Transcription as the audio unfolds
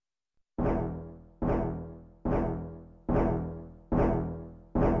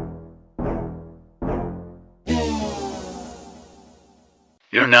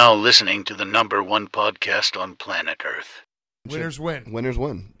You're now listening to the #1 podcast on planet Earth. Winners win. Winners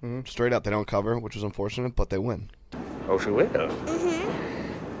win. Mm-hmm. Straight up. They don't cover, which is unfortunate, but they win. Oh, she will.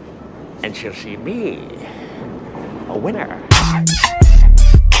 Mm-hmm. And she'll see me, a winner.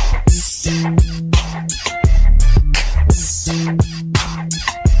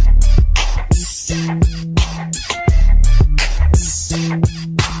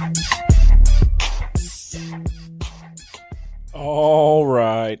 All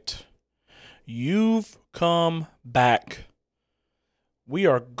right. You've come back. We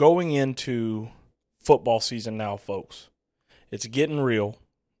are going into football season now, folks. It's getting real.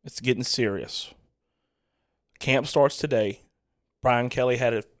 It's getting serious. Camp starts today. Brian Kelly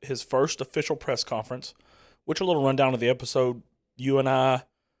had his first official press conference, which a little rundown of the episode. You and I,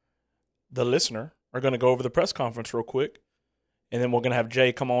 the listener, are going to go over the press conference real quick. And then we're going to have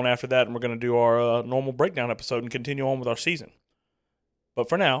Jay come on after that, and we're going to do our normal breakdown episode and continue on with our season. But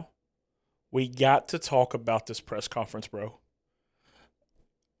for now, we got to talk about this press conference, bro.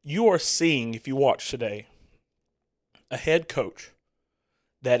 You are seeing, if you watch today, a head coach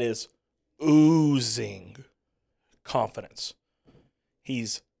that is oozing confidence.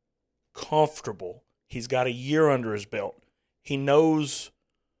 He's comfortable. He's got a year under his belt. He knows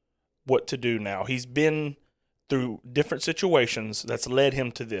what to do now. He's been through different situations that's led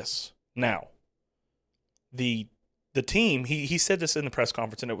him to this. Now, the team, he said this in the press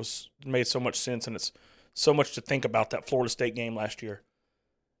conference, and it made so much sense, and it's so much to think about that Florida State game last year.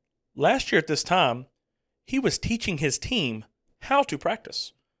 Last year at this time, he was teaching his team how to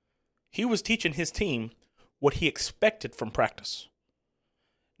practice. He was teaching his team what he expected from practice.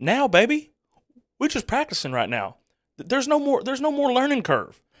 Now, baby, we're just practicing right now. There's no more learning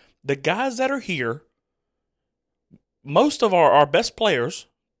curve. The guys that are here, most of our best players,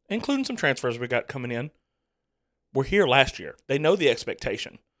 including some transfers we got coming in, were here last year. They know the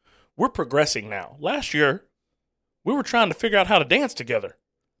expectation. We're progressing now. Last year, we were trying to figure out how to dance together.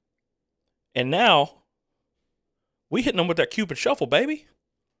 And now, we hitting them with that Cupid shuffle, baby.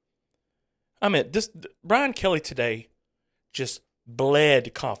 I mean, Brian Kelly today just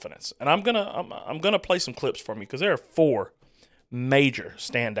bled confidence. And I'm gonna play some clips for me because there are 4 major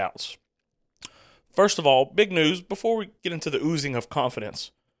standouts. First of all, big news before we get into the oozing of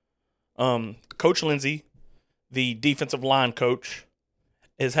confidence. Coach Lindsey, the defensive line coach,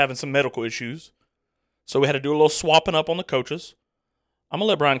 is having some medical issues. So we had to do a little swapping up on the coaches. I'm going to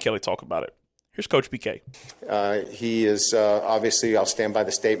let Brian Kelly talk about it. Here's Coach BK. He is obviously, I'll stand by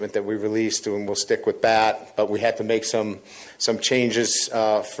the statement that we released, and we'll stick with that. But we had to make some changes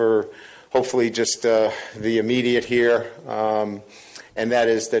for hopefully just the immediate here. And that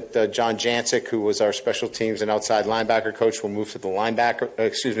is that John Jancic, who was our special teams and outside linebacker coach, will move to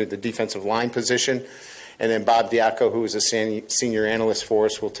the defensive line position. And then Bob Diaco, who is a senior analyst for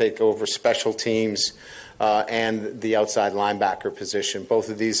us, will take over special teams and the outside linebacker position. Both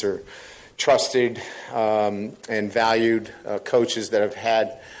of these are trusted and valued coaches that have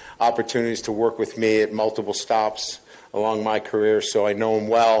had opportunities to work with me at multiple stops along my career, so I know them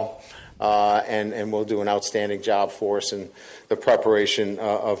well, and will do an outstanding job for us in the preparation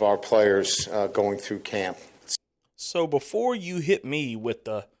of our players going through camp. So before you hit me with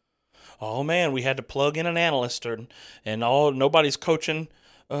the, oh man, we had to plug in an analyst, and nobody's coaching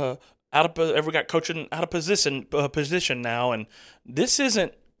coaching out of position now, and this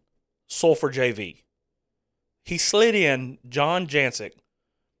isn't Sulphur JV. He slid in John Jancic,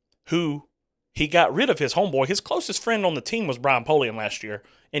 who he got rid of his homeboy. His closest friend on the team was Brian Polian last year,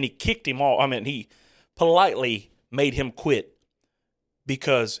 and he kicked him off. I mean, he politely made him quit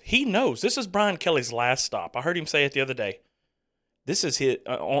because he knows this is Brian Kelly's last stop. I heard him say it the other day. This is his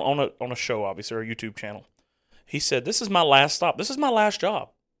on a show, obviously, or a YouTube channel. He said, "This is my last stop. This is my last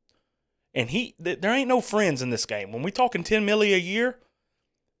job." And there ain't no friends in this game. When we talking $10 million a year,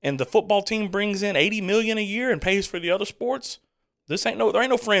 and the football team brings in $80 million a year and pays for the other sports, there ain't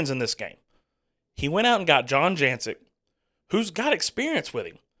no friends in this game. He went out and got John Jancic, who's got experience with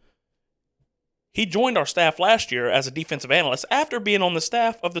him. He joined our staff last year as a defensive analyst after being on the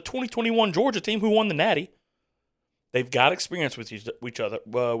staff of the 2021 Georgia team who won the Natty. They've got experience with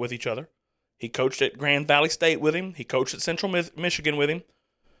each other. He coached at Grand Valley State with him. He coached at Central Michigan with him.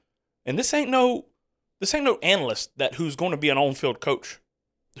 And this ain't no analyst who's going to be an on-field coach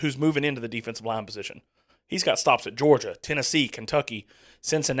who's moving into the defensive line position. He's got stops at Georgia, Tennessee, Kentucky,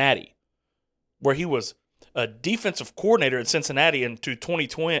 Cincinnati, where he was a defensive coordinator in Cincinnati in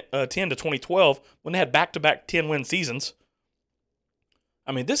 2010 to 2012 when they had back-to-back 10-win seasons.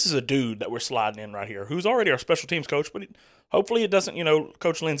 I mean, this is a dude that we're sliding in right here who's already our special teams coach, but hopefully it doesn't,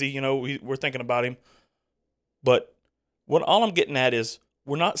 Coach Lindsey, we're thinking about him. But all I'm getting at is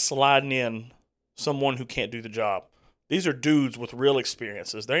we're not sliding in someone who can't do the job. These are dudes with real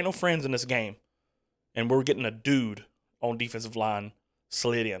experiences. There ain't no friends in this game. And we're getting a dude on defensive line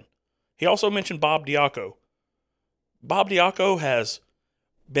slid in. He also mentioned Bob Diaco. Bob Diaco has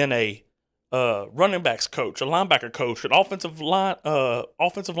been a running backs coach, a linebacker coach, an offensive line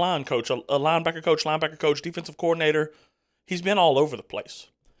coach, a linebacker coach, defensive coordinator. He's been all over the place.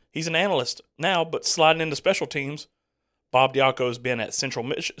 He's an analyst now, but sliding into special teams. Bob Diaco's been at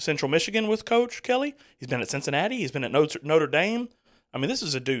Central Michigan with Coach Kelly. He's been at Cincinnati. He's been at Notre Dame. I mean, this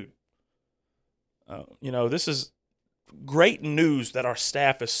is a dude. This is great news that our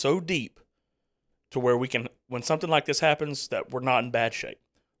staff is so deep to where we can, when something like this happens, that we're not in bad shape.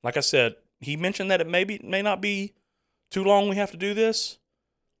 Like I said, he mentioned that it may not be too long we have to do this.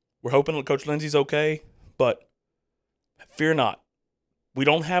 We're hoping that Coach Lindsey's okay, but fear not. We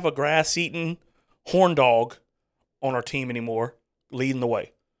don't have a grass-eating horn dog on our team anymore leading the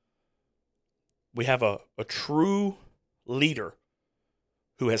way. We have a true leader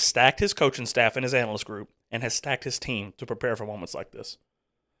who has stacked his coaching staff and his analyst group and has stacked his team to prepare for moments like this.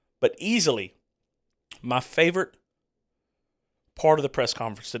 But easily, my favorite part of the press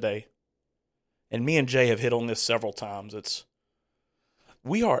conference today, and me and Jay have hit on this several times,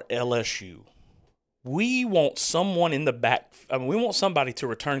 we are LSU. We want someone in the back. We want somebody to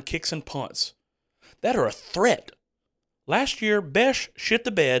return kicks and punts that are a threat. Last year, Besh shit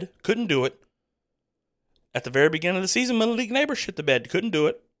the bed, couldn't do it. At the very beginning of the season, Middle League Neighbors shit the bed, couldn't do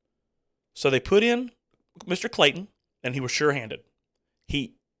it. So they put in Mr. Clayton, and he was sure-handed.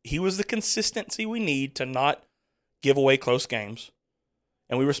 He was the consistency we need to not give away close games,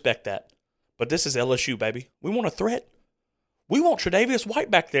 and we respect that. But this is LSU, baby. We want a threat. We want Tre'Davious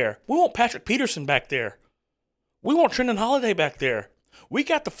White back there. We want Patrick Peterson back there. We want Trenton Holiday back there. We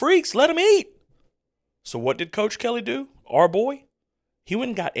got the freaks. Let them eat. So what did Coach Kelly do? Our boy? He went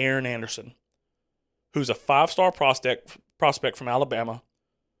and got Aaron Anderson, who's a 5-star prospect from Alabama,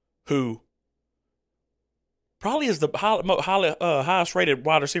 who probably is the highest rated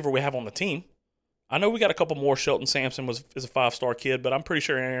wide receiver we have on the team. I know we got a couple more. Shelton Sampson is a 5-star kid, but I'm pretty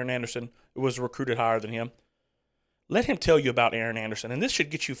sure Aaron Anderson was recruited higher than him. Let him tell you about Aaron Anderson, and this should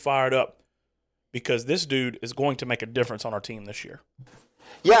get you fired up because this dude is going to make a difference on our team this year.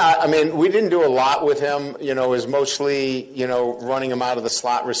 Yeah, I mean, we didn't do a lot with him. It was mostly, running him out of the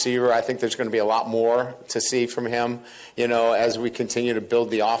slot receiver. I think there's going to be a lot more to see from him, as we continue to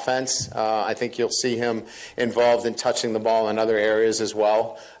build the offense. I think you'll see him involved in touching the ball in other areas as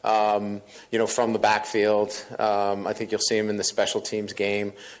well, from the backfield. I think you'll see him in the special teams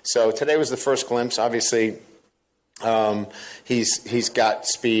game. So today was the first glimpse. Obviously, he's got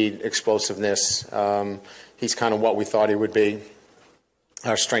speed, explosiveness. He's kind of what we thought he would be.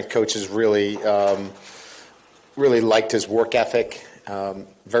 Our strength coaches really liked his work ethic,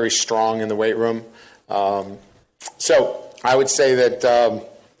 very strong in the weight room. So I would say that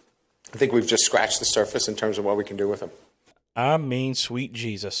I think we've just scratched the surface in terms of what we can do with him. I mean, sweet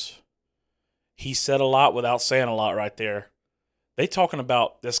Jesus. He said a lot without saying a lot right there. They talking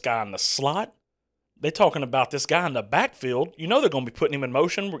about this guy in the slot. They talking about this guy in the backfield. They're going to be putting him in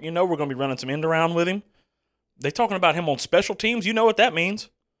motion. We're going to be running some end around with him. They talking about him on special teams. You know what that means.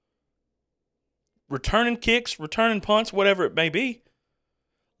 Returning kicks, returning punts, whatever it may be.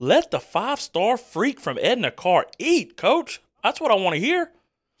 Let the 5-star freak from Edna Carr eat, Coach. That's what I want to hear.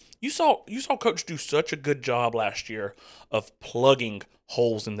 You saw Coach do such a good job last year of plugging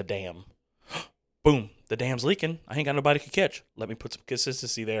holes in the dam. Boom, the dam's leaking. I ain't got nobody to catch. Let me put some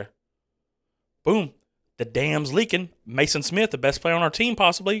consistency there. Boom, the dam's leaking. Mason Smith, the best player on our team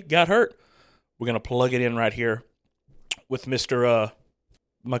possibly, got hurt. We're going to plug it in right here with Mr.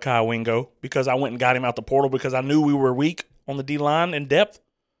 Makai Wingo because I went and got him out the portal because I knew we were weak on the D-line in depth.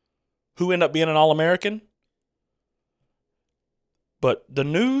 Who ended up being an All-American? But the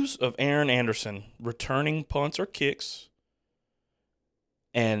news of Aaron Anderson returning punts or kicks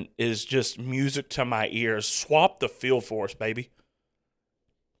and is just music to my ears. Swap the field for us, baby.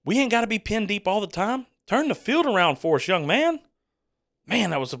 We ain't got to be pinned deep all the time. Turn the field around for us, young man. Man,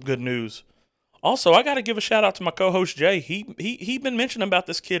 that was some good news. Also, I got to give a shout out to my co-host Jay. He been mentioning about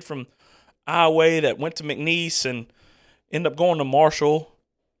this kid from Iowa that went to McNeese and ended up going to Marshall,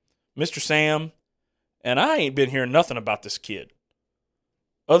 Mr. Sam, and I ain't been hearing nothing about this kid.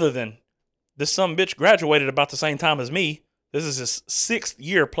 Other than this sumbitch graduated about the same time as me. This is his 6th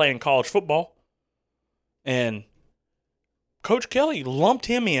year playing college football, and Coach Kelly lumped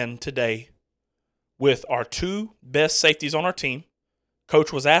him in today with our 2 best safeties on our team.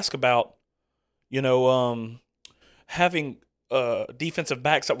 Coach was asked about having defensive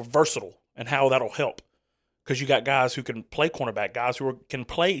backs that were versatile and how that'll help. because you got guys who can play cornerback, guys who can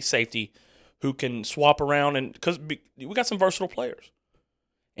play safety, who can swap around, and because we got some versatile players.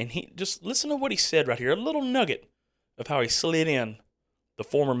 And he just listen to what he said right here, a little nugget of how he slid in the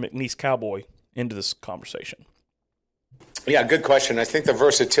former McNeese Cowboy into this conversation. Yeah, good question. I think the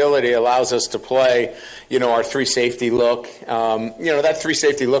versatility allows us to play, our three safety look. That three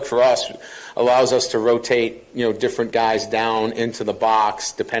safety look for us allows us to rotate, different guys down into the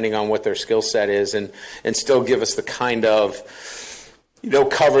box depending on what their skill set is and still give us the kind of,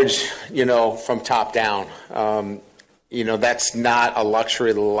 coverage, from top down. That's not a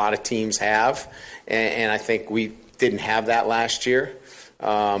luxury that a lot of teams have. And I think we didn't have that last year.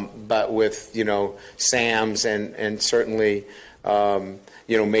 But with, Sam's and certainly,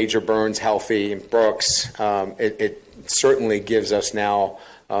 Major Burns healthy and Brooks, it certainly gives us now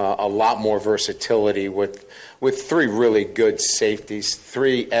a lot more versatility with three really good safeties,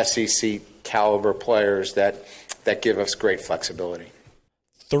 three SEC caliber players that give us great flexibility.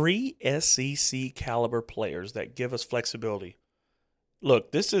 Three SEC caliber players that give us flexibility.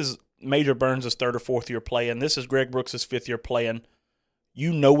 Look, this is Major Burns' third or fourth year playing. This is Greg Brooks' fifth year playing.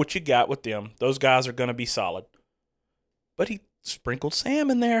 You know what you got with them. Those guys are going to be solid. But he sprinkled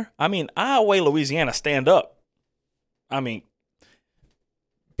Sam in there. I mean, Iowa, Louisiana, stand up. I mean,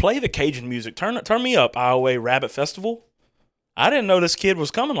 play the Cajun music. Turn me up, Iowa Rabbit Festival. I didn't know this kid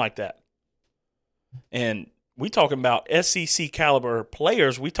was coming like that. And we talking about SEC caliber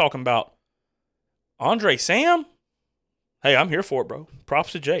players. We talking about Andre Sam. Hey, I'm here for it, bro.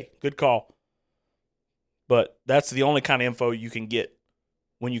 Props to Jay. Good call. But that's the only kind of info you can get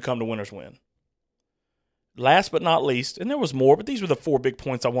when you come to Winners Win. Last but not least, and there was more, but these were the 4 big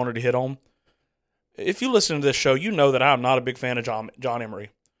points I wanted to hit on. If you listen to this show, you know that I'm not a big fan of John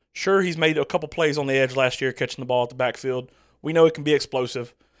Emery. Sure, he's made a couple plays on the edge last year, catching the ball at the backfield. We know it can be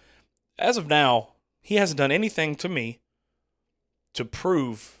explosive. As of now, he hasn't done anything to me to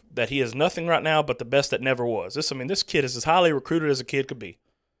prove that he is nothing right now but the best that never was. This kid is as highly recruited as a kid could be.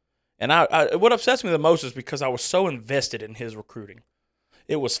 And what upsets me the most is because I was so invested in his recruiting.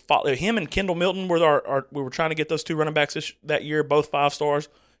 It was him and Kendall Milton were we were trying to get those 2 running backs that year, both 5 stars.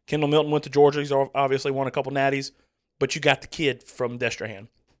 Kendall Milton went to Georgia. He's obviously won a couple natties. But you got the kid from Destrehan,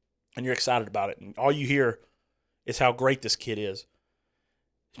 and you're excited about it. And all you hear is how great this kid is.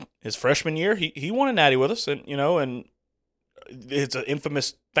 His freshman year, he won a natty with us, and and it's an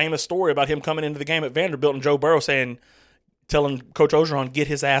famous story about him coming into the game at Vanderbilt and Joe Burrow telling Coach Ogeron get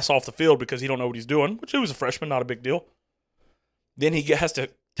his ass off the field because he don't know what he's doing, which he was a freshman, not a big deal. Then he has to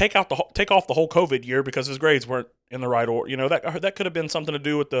take off the whole COVID year because his grades weren't in the right order. That could have been something to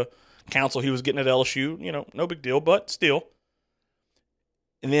do with the counsel he was getting at LSU. No big deal, but still.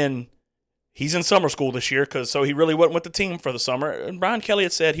 And then he's in summer school this year so he really wasn't with the team for the summer. And Brian Kelly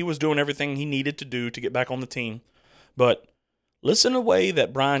had said he was doing everything he needed to do to get back on the team. But listen to the way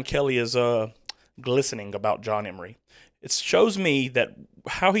that Brian Kelly is glistening about John Emery. It shows me that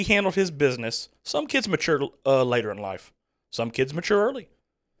how he handled his business. Some kids mature later in life. Some kids mature early.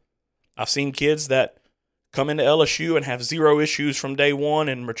 I've seen kids that come into LSU and have zero issues from day one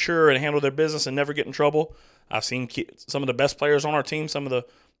and mature and handle their business and never get in trouble. I've seen some of the best players on our team, some of the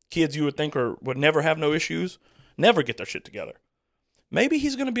kids you would think would never have no issues, never get their shit together. Maybe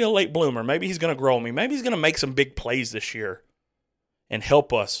he's going to be a late bloomer. Maybe he's going to grow me. Maybe he's going to make some big plays this year and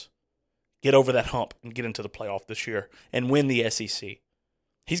help us get over that hump and get into the playoff this year and win the SEC.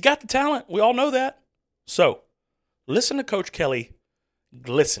 He's got the talent. We all know that. So, listen to Coach Kelly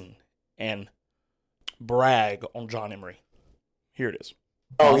glisten and brag on John Emery. Here it is.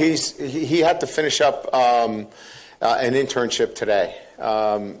 Oh, he had to finish up an internship today.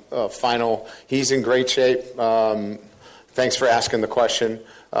 Final. He's in great shape. Thanks for asking the question.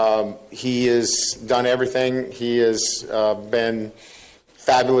 He has done everything. He has been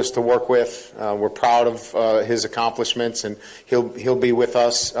fabulous to work with. We're proud of his accomplishments, and he'll be with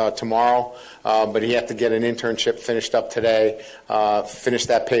us tomorrow. But he had to get an internship finished up today, finish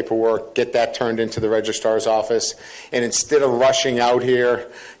that paperwork, get that turned into the registrar's office. And instead of rushing out here,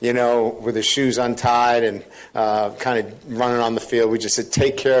 with his shoes untied and kind of running on the field, we just said,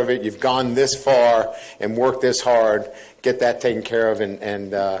 take care of it. You've gone this far and worked this hard. Get that taken care of,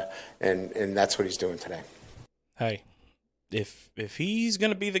 and that's what he's doing today. Hey. If he's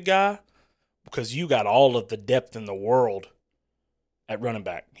going to be the guy, because you got all of the depth in the world at running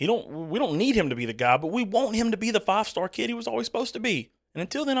back. We don't need him to be the guy, but we want him to be the 5-star kid he was always supposed to be. And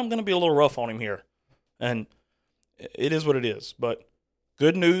until then, I'm going to be a little rough on him here. And it is what it is. But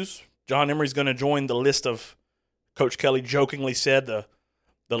good news, John Emery's going to join the list of, Coach Kelly jokingly said, the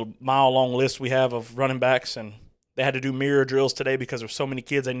mile-long list we have of running backs. And they had to do mirror drills today because there's so many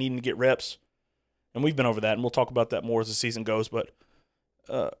kids they needing to get reps. and we've been over that, and we'll talk about that more as the season goes. But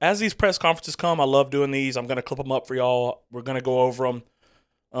as these press conferences come, I love doing these. I'm going to clip them up for y'all. We're going to go over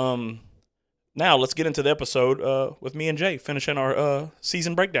them. Now, let's get into the episode with me and Jay, finishing our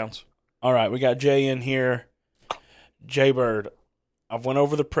season breakdowns. All right, we got Jay in here. Jay Bird, I've went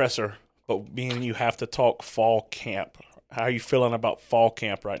over the presser, but me and you have to talk fall camp. How are you feeling about fall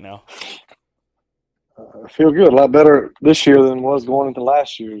camp right now? I feel good. A lot better this year than was going into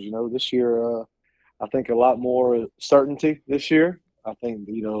last year's. This year, I think a lot more certainty this year. I think,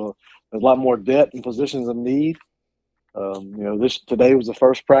 there's a lot more depth and positions of need. Today was the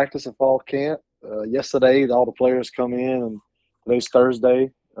first practice of fall camp. Yesterday, all the players come in, and today's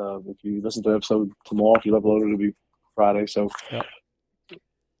Thursday. If you listen to the episode tomorrow, if you upload it, it'll be Friday.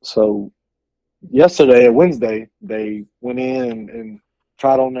 So yesterday, Wednesday, they went in and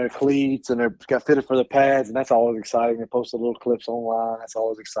tried on their cleats, and they got fitted for the pads, and that's always exciting. They posted little clips online. That's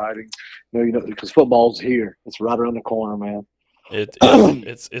always exciting. Because football's here. It's right around the corner, man.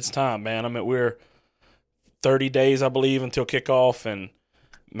 It's time, man. I mean, we're 30 days, I believe, until kickoff, and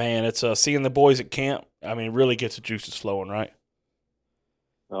man, it's seeing the boys at camp. I mean, it really gets the juices flowing, right?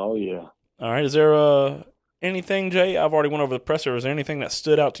 Oh yeah. All right. Is there anything, Jay? I've already went over the presser. Is there anything that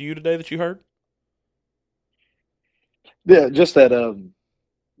stood out to you today that you heard? Yeah, just that.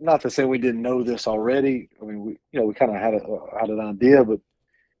 Not to say we didn't know this already. I mean, we kind of had an idea, but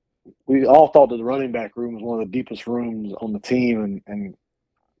we all thought that the running back room was one of the deepest rooms on the team, and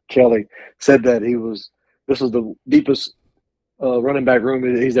Kelly said that this was the deepest running back room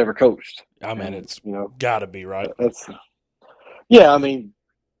that he's ever coached. I mean, it's got to be, right? I mean,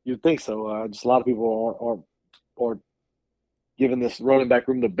 you'd think so. Just a lot of people are giving this running back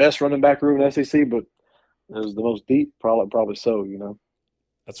room the best running back room in the SEC, but it was the most deep, probably so.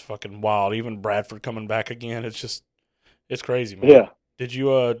 That's fucking wild. Even Bradford coming back again. It's crazy, man. Yeah. Did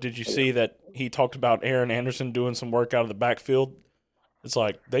you see that he talked about Aaron Anderson doing some work out of the backfield? It's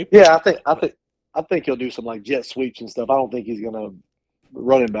like I think he'll do some like jet sweeps and stuff. I don't think he's gonna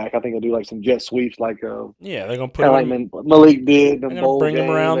running back. I think he'll do like some jet sweeps, like they're gonna put him like Malik did. They're gonna bring him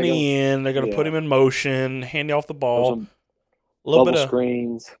around the end. They're gonna put him in motion, hand you off the ball. A little bit of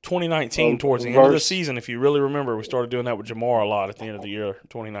screens. 2019 towards the end of the season. If you really remember, we started doing that with Jamar a lot at the end of the year,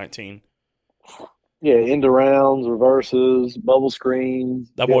 2019. Yeah, end arounds, reverses, bubble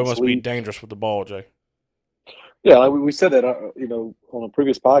screens. That boy must be dangerous with the ball, Jay. Yeah, like we said that on a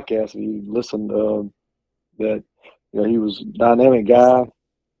previous podcast. If you listened, that he was a dynamic guy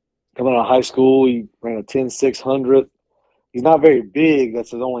coming out of high school. He ran a 10.600. He's not very big.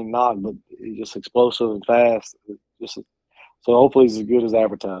 That's his only knock, but he's just explosive and fast. So hopefully he's as good as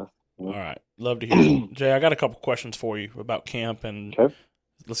advertised. All right, love to hear it. Jay, I got a couple questions for you about camp, and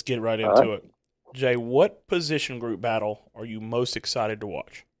let's get right into it. Jay, what position group battle are you most excited to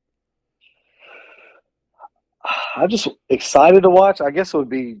watch? I'm just excited to watch. I guess it would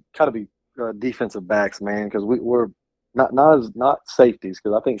be defensive backs, man, because we're not safeties,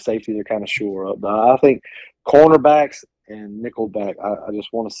 because I think safeties are kind of sure up. But I think cornerbacks and nickelback. I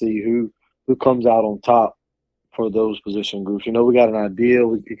just want to see who comes out on top for those position groups. We got an idea.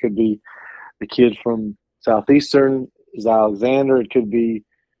 It could be the kid from Southeastern, is Alexander. It could be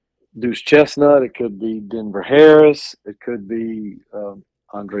Deuce Chestnut. It could be Denver Harris. It could be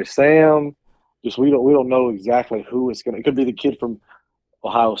Andre Sam. Just we don't know exactly who it's going to. It could be the kid from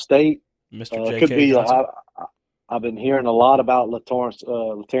Ohio State. Mr. J.K. It could be. Johnson. I've been hearing a lot about Laterrence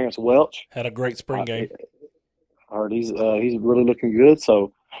Welch. Had a great spring game. I heard he's really looking good.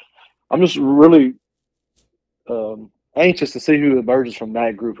 So I'm just really anxious to see who emerges from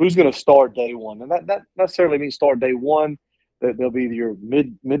that group. Who's going to start day one? And that necessarily means start day one. That they'll be your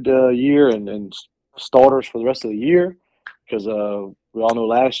mid year and starters for the rest of the year. Because we all know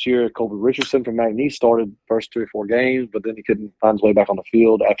last year Colby Richardson from McNeese started first 3 or 4 games, but then he couldn't find his way back on the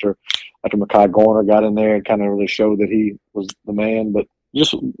field after Mekhi Garner got in there and kind of really showed that he was the man. But I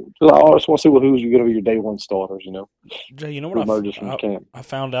just want to see who's going to be your day one starters. Jay, you know what I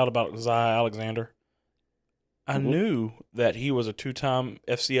found out about Zai Alexander? I knew that he was a 2-time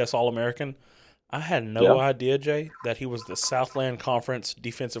FCS All-American. I had no idea, Jay, that he was the Southland Conference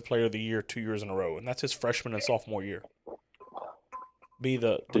Defensive Player of the Year 2 years in a row, and that's his freshman and sophomore year. Pretty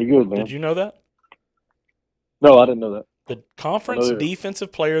good, man. Did you know that? No, I didn't know that. The Conference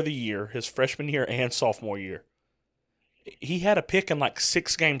Defensive Player of the Year, his freshman year and sophomore year. He had a pick in like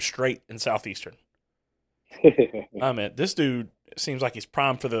 6 games straight in Southeastern. I mean, this dude seems like he's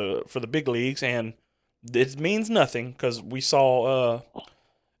primed for the big leagues, and it means nothing because we saw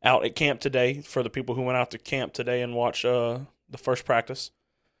out at camp today, for the people who went out to camp today and watched the first practice,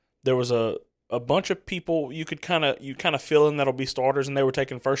 there was a bunch of people you kind of fill in that'll be starters, and they were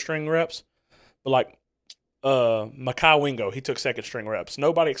taking first string reps. But like Makai Wingo, he took second string reps.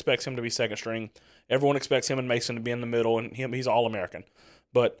 Nobody expects him to be second string. Everyone expects him and Mason to be in the middle, and he's All-American.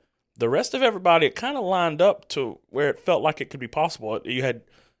 But the rest of everybody, it kind of lined up to where it felt like it could be possible. You had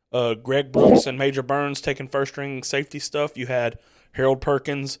Greg Brooks and Major Burns taking first string safety stuff. You had Harold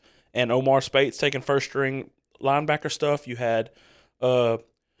Perkins and Omar Spates taking first string linebacker stuff. You had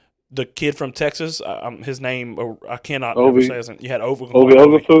the kid from Texas, his name I cannot ever say his name. You had Ovi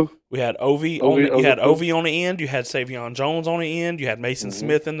Ogafu. We had Ovi. You had Ovi on the end. You had Savion Jones on the end. You had Mason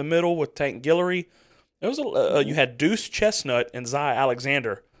Smith in the middle with Tank Guillory. It was you had Deuce Chestnut and Zai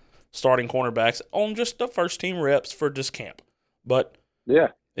Alexander starting cornerbacks on just the first team reps for this camp. But yeah,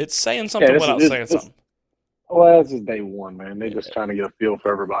 it's saying something without saying something. Well, that's just day one, man. They're just trying to get a feel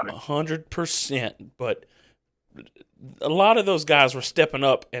for everybody. 100%. But a lot of those guys were stepping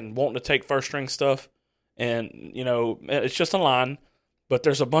up and wanting to take first string stuff. And, you know, it's just a line. But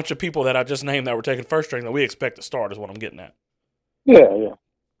there's a bunch of people that I just named that were taking first string that we expect to start is what I'm getting at. Yeah.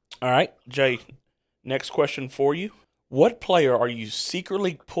 All right, Jay, next question for you. What player are you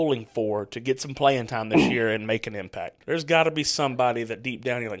secretly pulling for to get some playing time this year and make an impact? There's got to be somebody that deep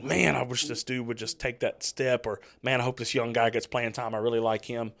down you're like, man, I wish this dude would just take that step, or, man, I hope this young guy gets playing time. I really like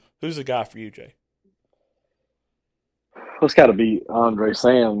him. Who's the guy for you, Jay? Well, it's got to be Andre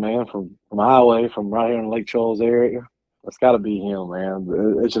Sam, man, from Highway, from right here in the Lake Charles area. It's got to be him, man.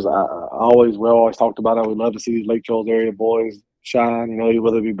 It's just we always talked about it. We love to see these Lake Charles area boys shine, you know,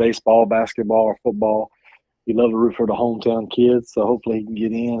 whether it be baseball, basketball, or football. You love to root for the hometown kids, so hopefully he can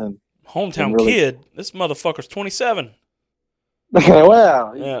get in. And hometown kid? This motherfucker's 27.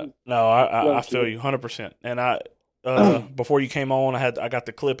 Wow. Yeah, no, I feel you 100%. And before you came on, I got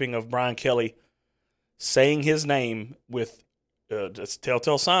the clipping of Brian Kelly saying his name with just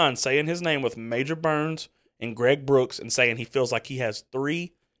telltale sign, saying his name with Major Burns and Greg Brooks, and saying he feels like he has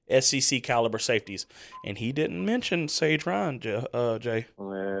 3 SEC caliber safeties, and he didn't mention Sage Ryan, Jay.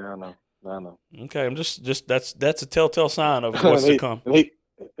 Yeah, I know. Okay, I'm just that's a telltale sign of what's to come. And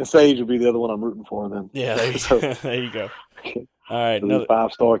Sage would be the other one I'm rooting for then. Yeah, there you go. All right, another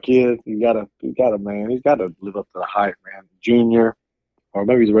 5-star kid. You gotta, man. He's got to live up to the hype, man. Junior, or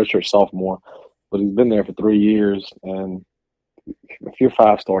maybe he's a redshirt sophomore, but he's been there for 3 years. And if you're a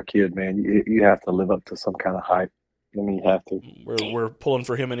 5-star kid, man, you have to live up to some kind of hype. I mean, you have to. We're pulling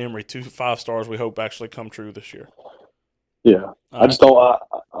for him and Emory, 2 5-stars. We hope actually come true this year. Yeah, I just don't. I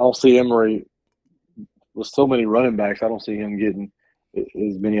don't see Emory with so many running backs. I don't see him getting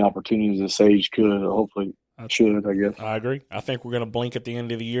as many opportunities as Sage could. Hopefully, should, I guess. I agree. I think we're going to blink at the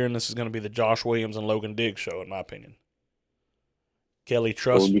end of the year, and this is going to be the Josh Williams and Logan Diggs show, in my opinion. Kelly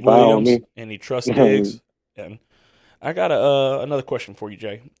trusts Williams, and he trusts Diggs. And I got another question for you,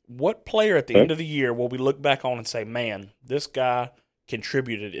 Jay. What player at the end of the year will we look back on and say, man, this guy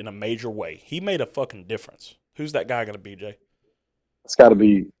contributed in a major way? He made a fucking difference. Who's that guy going to be, Jay? It's got to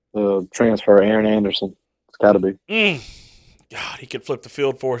be transfer Aaron Anderson. It's got to be. God, he could flip the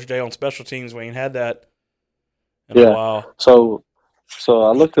field for us, Jay, on special teams. We ain't had that in a while. So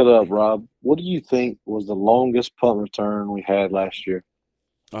I looked it up, Rob. What do you think was the longest punt return we had last year?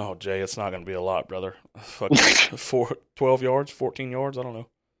 Oh, Jay, it's not going to be a lot, brother. 12 yards, 14 yards, I don't know.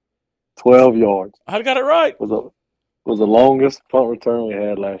 12 yards. I got it right. Was the longest punt return we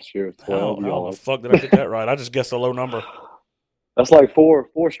had last year. 12 yards. How the fuck did I get that right? I just guessed a low number. That's like four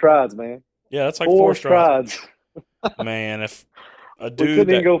strides, man. Yeah, that's like 4 strides. Man, if a dude we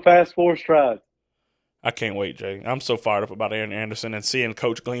couldn't even go fast 4 strides. I can't wait, Jay. I'm so fired up about Aaron Anderson, and seeing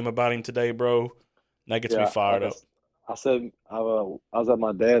Coach Gleam about him today, bro, that gets me fired up. I said I was at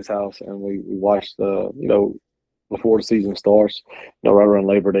my dad's house, and we watched before the season starts, right around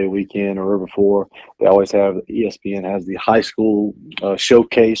Labor Day weekend or before, they always have ESPN has the high school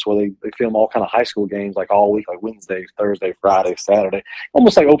showcase where they film all kind of high school games like all week, like Wednesday, Thursday, Friday, Saturday,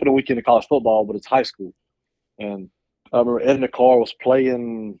 almost like opening weekend of college football, but it's high school. And I remember Ed Nakar was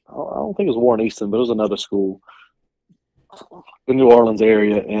playing, I don't think it was Warren Easton, but it was another school, the New Orleans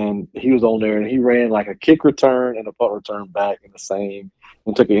area, and he was on there, and he ran like a kick return and a punt return back in the same,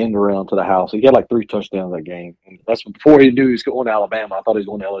 and took an end around to the house. He had like 3 touchdowns that game, and that's before he knew he was going to Alabama. I thought he was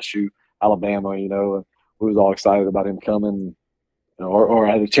going to LSU, Alabama, and we was all excited about him coming, or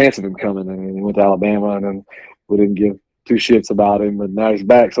had a chance of him coming, and he went to Alabama, and then we didn't give 2 shits about him, and now he's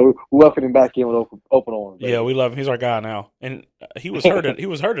back. So we welcome him back in with open arms. Baby. Yeah, we love him. He's our guy now, and he was hurt. He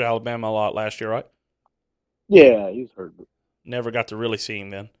was hurt at Alabama a lot last year, right? Yeah, he was hurt. Never got to really see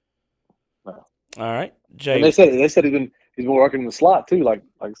him then. No. All right, Jay. And they said he's been working in the slot too, like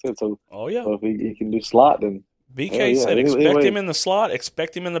I said. So so if he can do slot, then BK said expect him in the slot,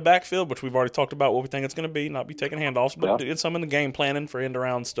 expect him in the backfield, which we've already talked about what we think it's going to be. Not be taking handoffs, but get some in the game planning for end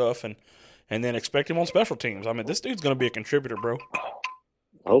around stuff and and then expect him on special teams. I mean, this dude's going to be a contributor, bro.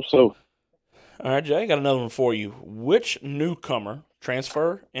 I hope so. All right, Jay, I got another one for you. Which newcomer,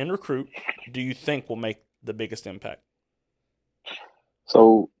 transfer, and recruit do you think will make the biggest impact?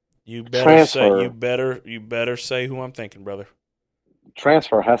 So You better transfer, say you better say who I'm thinking, brother.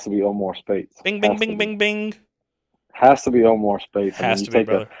 transfer has to be Omar Spates. Bing, bing, bing, bing, bing. Has to be Omar Spates. Has you to be, take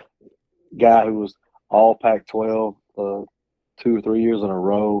brother. a guy who was all Pac-12 2 or 3 years in a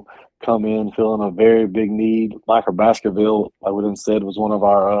row, come in filling a very big need. Michael Baskerville, like we done said, was one of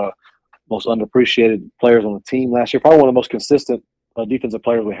our most underappreciated players on the team last year. Probably one of the most consistent defensive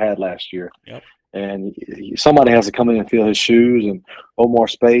players we had last year. Yep. And somebody has to come in and fill his shoes. And Omar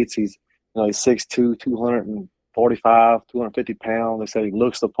Spates, he's 6'2", 245, 250 pounds. They said he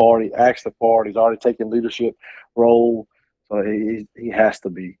looks the part, he acts the part. He's already taken leadership role, so he has to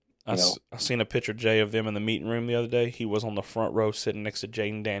be. I seen a picture, Jay, of them in the meeting room the other day. He was on the front row sitting next to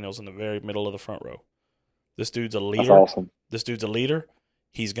Jaden Daniels in the very middle of the front row. This dude's a leader. That's awesome. This dude's a leader.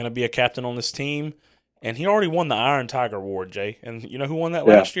 He's going to be a captain on this team. And he already won the Iron Tiger Award, Jay. And you know who won that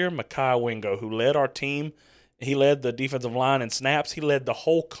last year? Mekhi Wingo, who led our team. He led the defensive line in snaps. He led the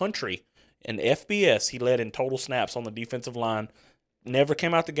whole country in FBS. He led in total snaps on the defensive line. Never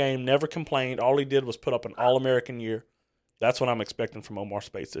came out the game, never complained. All he did was put up an All-American year. That's what I'm expecting from Omar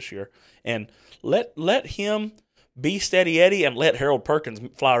Spates this year. And let him be Steady Eddie and let Harold Perkins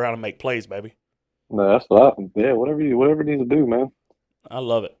fly around and make plays, baby. No, that's what whatever he needs to do, man. I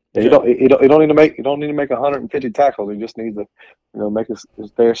love it. Yeah, you don't need to make 150 tackles. He just needs to make his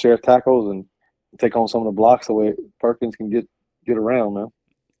fair share of tackles and take on some of the blocks the way Perkins can get around, man.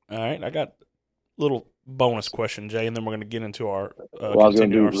 All right, I got a little bonus question, Jay, and then we're going to get into our I was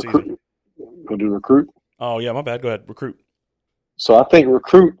going to do season. Go do recruit. Oh yeah, my bad. Go ahead, recruit. So I think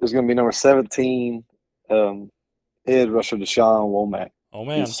recruit is going to be number 17, edge rusher Deshaun Womack. Oh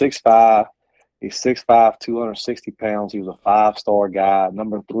man, he's 6'5". He's 6'5", 260 pounds. He was a 5-star guy,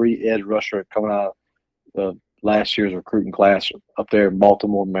 number 3 edge rusher coming out of last year's recruiting class up there in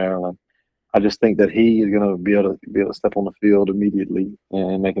Baltimore, Maryland. I just think that he is going to be able to step on the field immediately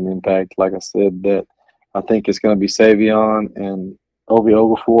and make an impact. Like I said, that I think it's going to be Savion and Obi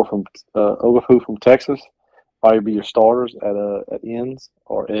Ogafu from Texas. Probably be your starters at ends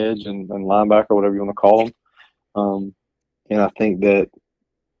or edge and linebacker, whatever you want to call them. And I think that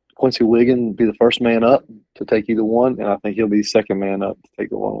Quincy Wiggins will be the first man up to take either one, and I think he'll be the second man up to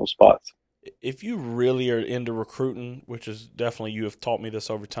take one of those spots. If you really are into recruiting, which is definitely you have taught me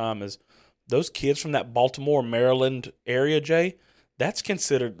this over time, is those kids from that Baltimore, Maryland area, Jay, that's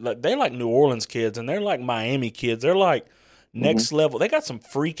considered they're like New Orleans kids and they're like Miami kids. They're like next level. They got some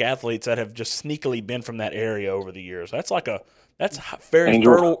freak athletes that have just sneakily been from that area over the years. That's very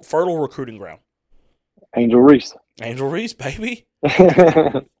fertile recruiting ground. Angel Reese, baby.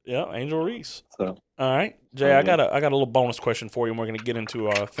 Yeah, Angel Reese. So, all right, Jay, I got a little bonus question for you, and we're going to get into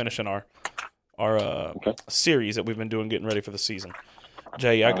finishing our series that we've been doing, getting ready for the season.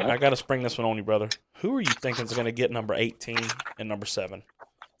 Jay, I got to spring this one on you, brother. Who are you thinking is going to get number 18 and number 7?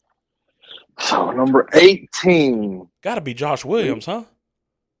 So number 18, got to be Josh Williams, huh?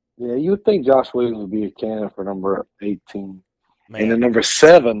 Yeah, you would think Josh Williams would be a candidate for number 18. Man. And then number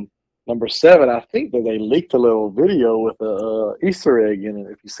seven, I think that they leaked a little video with a Easter egg in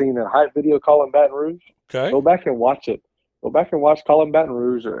it. If you've seen that hype video, Calling Baton Rouge, go back and watch it. Go back and watch Calling Baton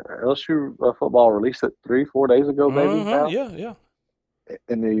Rouge. LSU football released it 3-4 days ago, maybe. Yeah.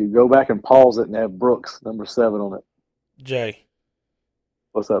 And then you go back and pause it and have Brooks, number 7, on it. Jay.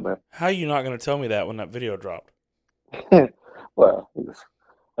 What's up, man? How are you not going to tell me that when that video dropped? Well, I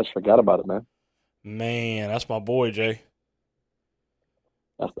just forgot about it, man. Man, that's my boy, Jay.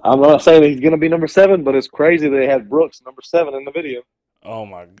 I'm not saying he's going to be number 7, but it's crazy they had Brooks number 7 in the video.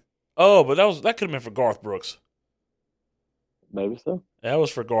 But that could have been for Garth Brooks. Maybe so. That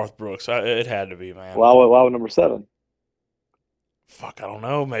was for Garth Brooks. It had to be, man. Why would number 7? Fuck, I don't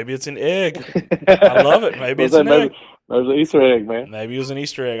know. Maybe it's an egg. I love it. Maybe it's an egg. There's an Easter egg, man. Maybe it was an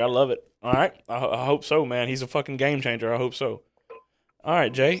Easter egg. I love it. All right. I hope so, man. He's a fucking game changer. I hope so. All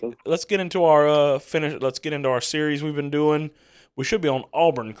right, Jay. Let's get into our Let's get into our series we've been doing. We should be on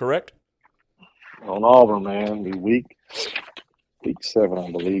Auburn, correct? On Auburn, man. Week 7, I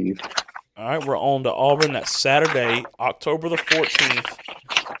believe. All right, we're on to Auburn. That's Saturday, October the 14th.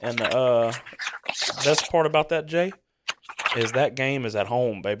 And the best part about that, Jay, is that game is at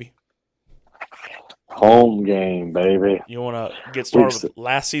home, baby. Home game, baby. You want to get started with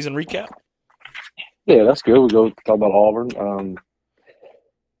last season recap? Yeah, that's good. We'll go talk about Auburn.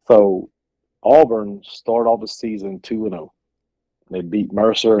 So Auburn started off the season 2-0. They beat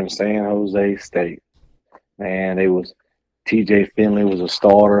Mercer and San Jose State. Man, it was TJ Finley was a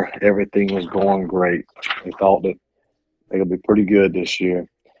starter. Everything was going great. They thought that they would be pretty good this year.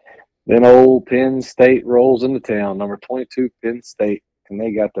 Then old Penn State rolls into town, number 22 Penn State, and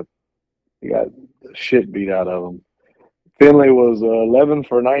they got the shit beat out of them. Finley was 11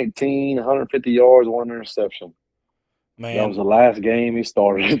 for 19, 150 yards, one interception. Man, that was the last game he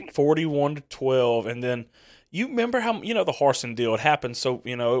started. 41-12, and then you remember how the Harsin deal? It happened, so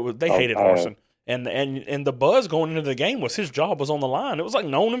they hated Harsin, and the buzz going into the game was his job was on the line. It was like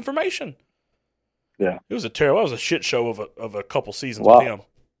known information. Yeah, it was it was a shit show of a couple seasons with him.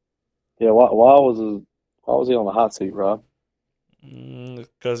 Yeah, why was he on the hot seat, Rob?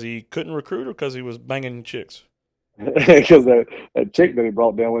 Because he couldn't recruit, or because he was banging chicks. Because that chick that he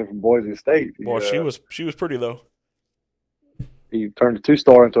brought down with from Boise State. Boy, she was pretty though. He turned a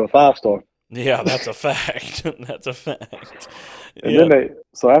 2-star into a 5-star. Yeah, that's a fact. That's a fact. And then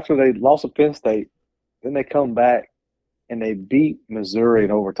after they lost to Penn State, then they come back and they beat Missouri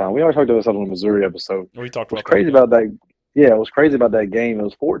in overtime. We already talked about this on the Missouri episode. We talked about crazy about that. Yeah, it was crazy about that game. It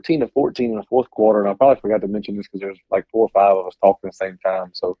was 14-14 in the fourth quarter, and I probably forgot to mention this because there's like 4 or 5 of us talking at the same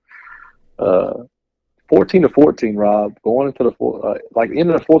time. So, 14-14, Rob, going into the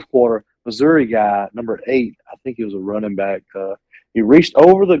into the fourth quarter. Missouri guy, number 8, I think he was a running back. He reached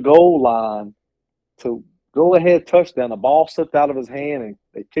over the goal line to go ahead touchdown. The ball slipped out of his hand, and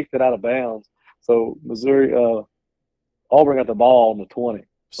they kicked it out of bounds. So Missouri, Auburn got the ball on the 20.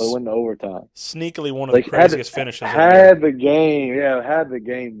 So it went to overtime. Sneakily one of the craziest finishes. Had the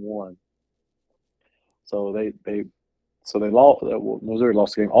game won. So they lost. Missouri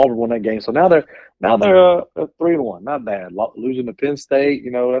lost the game. Auburn won that game. So now they're 3-1. Not bad. Losing to Penn State,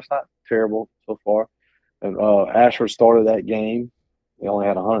 that's not terrible so far. And Ashford started that game. He only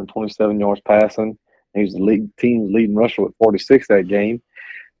had 127 yards passing. He was the team's leading rusher with 46 that game.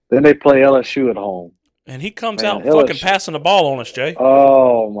 Then they play LSU at home. And he comes out fucking passing the ball on us, Jay.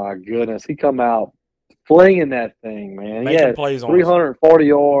 Oh, my goodness. He come out flinging that thing, man. Making he had plays on 340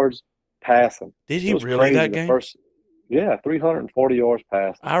 yards passing. Did he really that game? 340 yards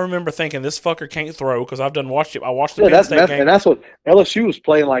passing. I remember thinking this fucker can't throw because I watched the Penn State game. And that's what LSU was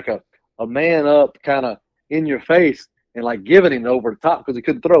playing, like a man up kind of in your face and like giving him over the top because he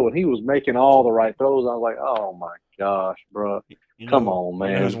couldn't throw. And he was making all the right throws. I was like, oh, my gosh, bro. Come on,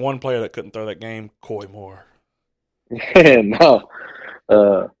 man. There's one player that couldn't throw that game, Coy Moore. No.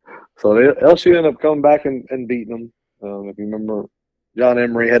 So LSU ended up coming back and beating them. If you remember, John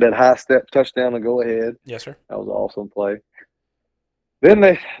Emery had that high step touchdown to go ahead. Yes, sir. That was an awesome play. Then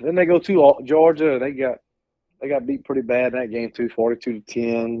they go to Georgia. They got beat pretty bad in that game too,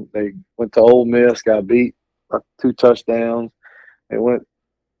 42-10. They went to Ole Miss, got beat 2 touchdowns. Then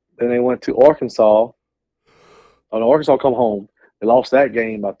they went to Arkansas. Arkansas come home. They lost that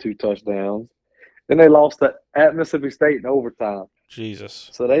game by 2 touchdowns. Then they lost at Mississippi State in overtime. Jesus.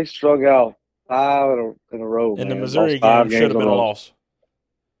 So they strung out 5 in a row. And the Missouri game should have been a loss.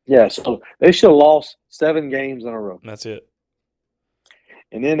 Yeah, so they should have lost 7 games in a row. That's it.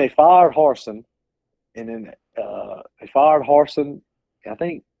 And then they fired Harsin. And then they fired Harsin. I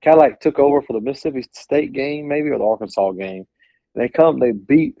think Cadillac took over for the Mississippi State game, maybe, or the Arkansas game. And they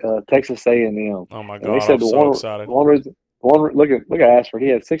beat Texas A&M. Oh my God! And they said I'm so excited. Look at Ashford. He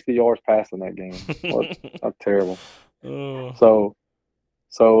had 60 yards passing that game. That's terrible.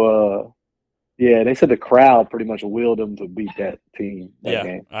 Yeah, they said the crowd pretty much willed them to beat that team.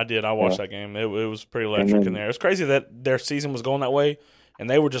 Game. I did. I watched that game. It was pretty electric in there. It was crazy that their season was going that way, and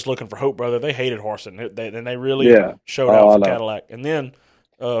they were just looking for hope, brother. They hated Harsin. They really showed out for Cadillac. And then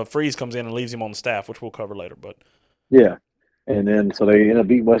Freeze comes in and leaves him on the staff, which we'll cover later. But yeah, and then so they ended up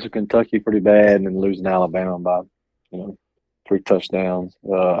beating Western Kentucky pretty bad, and then losing Alabama by 3 touchdowns.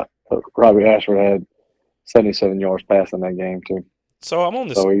 Robbie Ashford had 77 yards passing that game too. So I'm on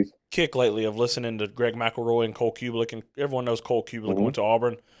this kick lately of listening to Greg McElroy and Cole Kubelik, and everyone knows Cole Kubelik went to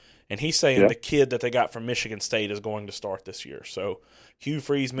Auburn, and he's saying the kid that they got from Michigan State is going to start this year. So Hugh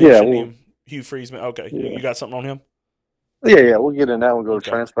Freeze mentioned him. Hugh Freeze, okay, you got something on him? Yeah, we'll get in that one. Go to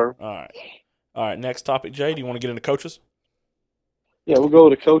transfer. All right. Next topic, Jay. Do you want to get into coaches? Yeah, we'll go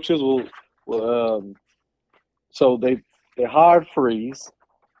to coaches. So they hired Freeze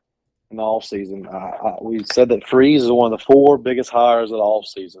in the offseason. We said that Freeze is one of the 4 biggest hires of the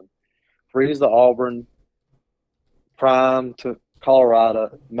offseason. Freeze to Auburn, Prime to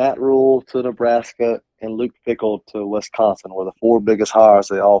Colorado, Matt Rule to Nebraska, and Luke Fickell to Wisconsin were the 4 biggest hires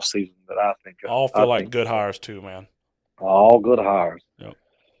of the offseason that I think of. All feel like good hires too, man. All good hires. Yep.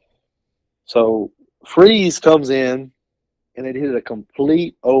 So Freeze comes in, and they did a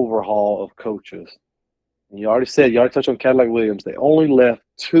complete overhaul of coaches. And you already touched on Cadillac Williams. They only left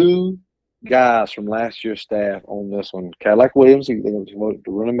 2 guys from last year's staff on this one. Cadillac Williams, they promoted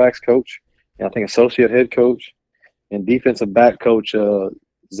to running backs coach, and I think associate head coach, and defensive back coach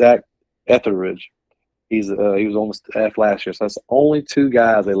Zach Etheridge. He was on the staff last year, so that's only 2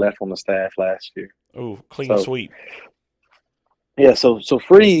 guys they left on the staff last year. Ooh, clean sweep. Yeah, so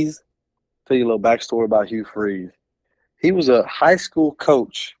Freeze, tell you a little backstory about Hugh Freeze. He was a high school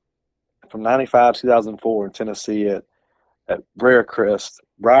coach from 95 to 2004 in Tennessee at Briarcrest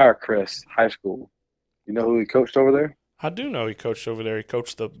High School. You know who he coached over there? I do know he coached over there. He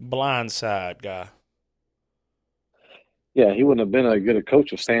coached the blind side guy. Yeah, he wouldn't have been a good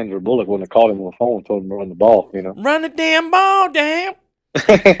coach if Sandra Bullock wouldn't have called him on the phone and told him to run the ball, you know. Run the damn ball, damn.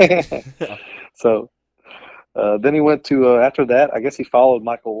 So then he went to, after that, I guess he followed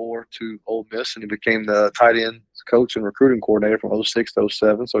Michael Orr to Ole Miss, and he became the tight end coach and recruiting coordinator from 06 to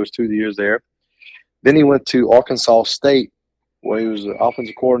 07, so he was 2 years there. Then he went to Arkansas State, where he was the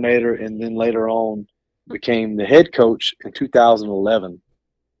offensive coordinator, and then later on became the head coach in 2011.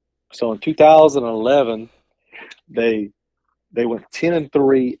 So in 2011, they went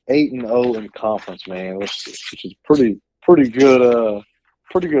 10-3, 8-0 in conference, man, which is pretty good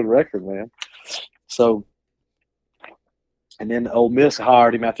record, man. So, and then Ole Miss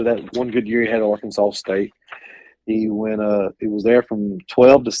hired him after that one good year he had at Arkansas State. He was there from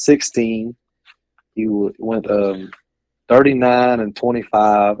 12 to 16. He went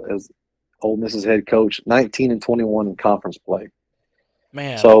 39-25 as Ole Miss's head coach, 19-21 in conference play.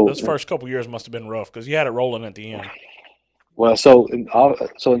 Man, so those first couple years must have been rough because you had it rolling at the end. Well, so in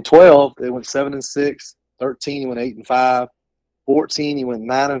 12 they went 7-6, 13 he went 8-5, 14 he went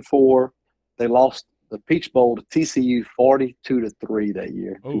 9-4. They lost the Peach Bowl to TCU 42-3 that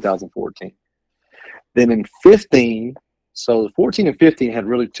year, Oof. 2014. Then in 15, so 14 and 15 had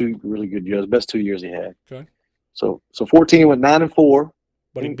two really good years, best 2 years he had. Okay. So 14 he went 9-4.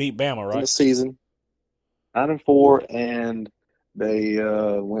 But he beat Bama, right? In the season, 9-4, and they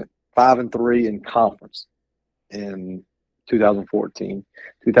went 5-3 in conference in 2014.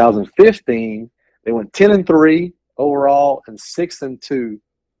 2015, they went 10-3 overall and 6-2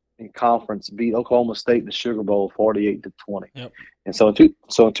 in conference. Beat Oklahoma State in the Sugar Bowl 48-20. Yep. And so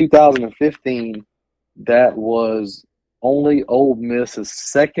in 2015, that was only Ole Miss's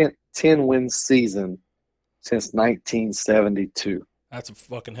second 10-win season since 1972. That's a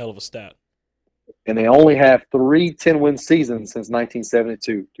fucking hell of a stat. And they only have 3 10-win seasons since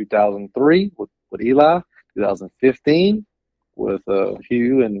 1972. 2003 with Eli, 2015 with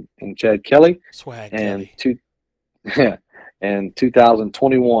Hugh and Chad Kelly, Swag and Kelly. and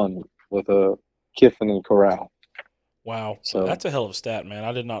 2021 with Kiffin and Corral. Wow. So that's a hell of a stat, man.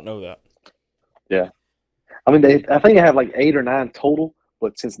 I did not know that. Yeah. I mean, I think they have like 8 or 9 total,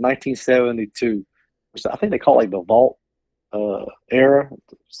 but since 1972, which I think they call it like the Vault era,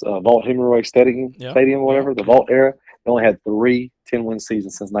 Vault Hemingway Stadium, or whatever, the Vault era. They only had 3 10-win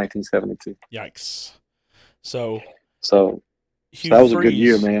seasons since 1972. Yikes. So that was a good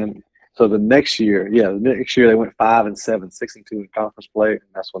year, man. So the next year they went 5-7, 6-2 in conference play, and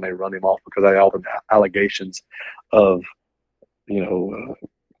that's when they run him off because they had all the allegations of,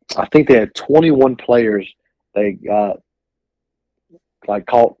 I think they had 21 players they got like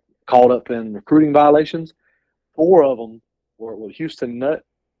caught up in recruiting violations. 4 of them were with Houston Nutt,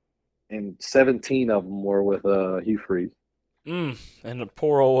 and 17 of them were with Hugh Freeze. And the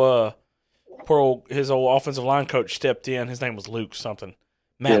poor old his old offensive line coach stepped in. His name was Luke something.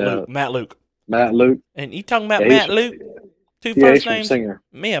 Matt Luke. And you talking about Matt Luke? 2 first names? Singer.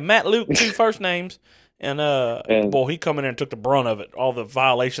 Yeah, Matt Luke, 2 first names. And boy, he come in there and took the brunt of it. All the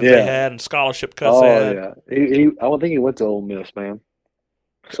violations they had and scholarship cuts they had. Yeah. I don't think he went to Ole Miss, man.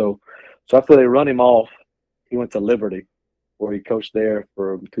 So after they run him off, he went to Liberty, where he coached there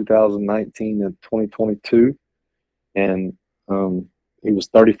for 2019 and 2022. And he was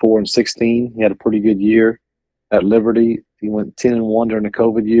 34-16. He had a pretty good year at Liberty. He went 10-1 during the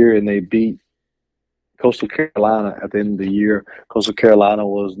COVID year, and they beat Coastal Carolina at the end of the year. Coastal Carolina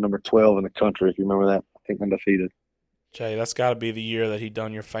was number 12 in the country, if you remember that. I think undefeated. Jay, that's got to be the year that he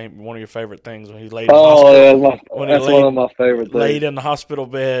done one of your favorite things when he laid. In the hospital, that's one of my favorite things. Laid in the hospital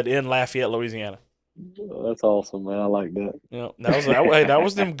bed in Lafayette, Louisiana. That's awesome, man. I like that. Yeah, that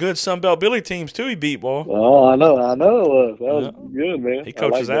was them good Sunbelt Billy teams too. He beat, boy. Oh, I know it was. That was good, man. He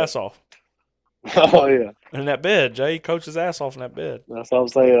coached his ass off. Oh yeah. In that bed, Jay, he coached his ass off in that bed. That's what I'm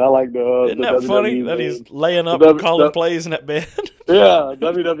saying. I like the. Isn't that WWE funny meme. that he's laying up and calling plays in that bed? Yeah,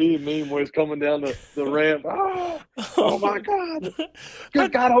 WWE meme where he's coming down the ramp. Oh my God!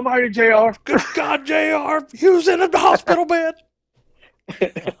 Good God Almighty, JR! Good God, JR! He was in the hospital bed.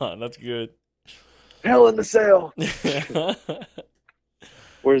 That's good. Hell in the cell.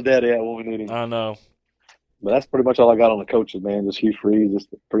 Where's Daddy at when we need him? I know. But that's pretty much all I got on the coaches, man. Just Hugh Freeze, just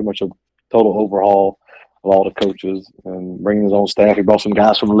pretty much a total overhaul of all the coaches and bringing his own staff. He brought some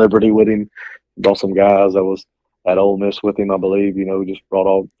guys from Liberty with him. He brought some guys that was at Ole Miss with him, I believe. Just brought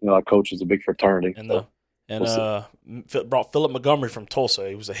all our coaches, a big fraternity. Brought Philip Montgomery from Tulsa.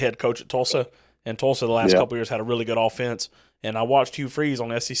 He was a head coach at Tulsa, and Tulsa the last couple of years had a really good offense. And I watched Hugh Freeze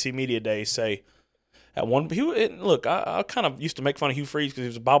on SEC Media Day say at one. I kind of used to make fun of Hugh Freeze because he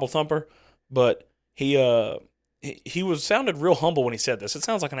was a Bible thumper, but he sounded real humble when he said this. It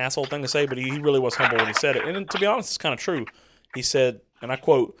sounds like an asshole thing to say, but he really was humble when he said it. And to be honest, it's kind of true. He said, and I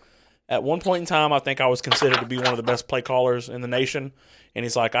quote, "At one point in time, I think I was considered to be one of the best play callers in the nation." And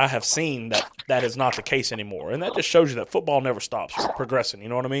he's like, "I have seen that is not the case anymore." And that just shows you that football never stops progressing. You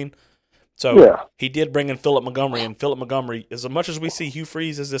know what I mean? So He did bring in Philip Montgomery, and Philip Montgomery, as much as we see Hugh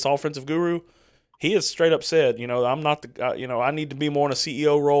Freeze as this offensive guru, he has straight up said, I'm not I need to be more in a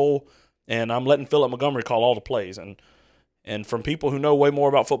CEO role, and I'm letting Philip Montgomery call all the plays. And from people who know way more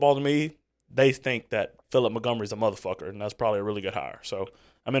about football than me, they think that Philip Montgomery's a motherfucker, and that's probably a really good hire. So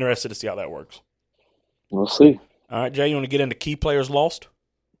I'm interested to see how that works. We'll see. All right, Jay, you want to get into key players lost?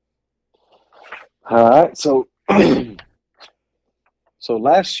 All right. So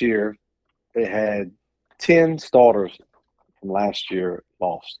last year they had 10 starters from last year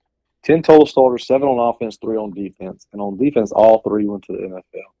lost. 10 total starters, 7 on offense, 3 on defense. And on defense, all 3 went to the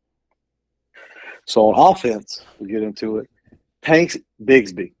NFL. So on offense, we'll get into it. Tank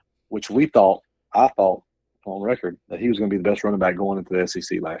Bigsby, which I thought on record that he was going to be the best running back going into the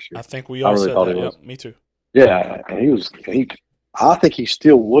SEC last year. I think we all said that. Yep, me too. Yeah, and I think he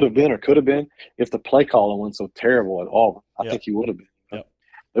still would have been or could have been if the play calling wasn't so terrible at Auburn. I think he would have been. Yep.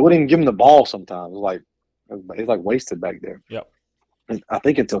 They wouldn't even give him the ball sometimes. He's like wasted back there. Yep. And I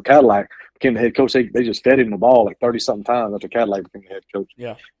think until Cadillac became the head coach, they just fed him the ball like 30-something times after Cadillac became the head coach.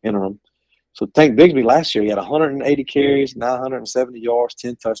 Yeah. Interim. So Tank Bigsby last year, he had 180 carries, 970 yards,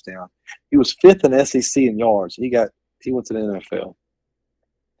 10 touchdowns. He was 5th in SEC in yards. He went to the NFL.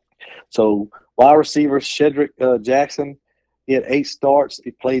 So wide receiver Shedrick Jackson, he had 8 starts.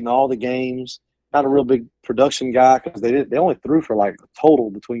 He played in all the games. Not a real big production guy because they only threw for like a total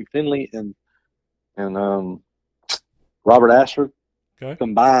between Finley and Robert Ashford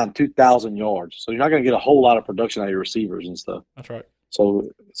combined 2,000 yards. So you're not going to get a whole lot of production out of your receivers and stuff. That's right. So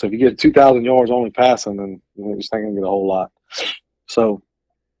if you get 2,000 yards only passing, then you're just not going to get a whole lot. So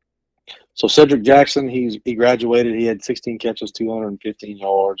Cedric Jackson, he graduated. He had 16 catches, 215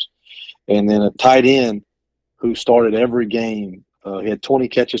 yards. And then a tight end who started every game. He had 20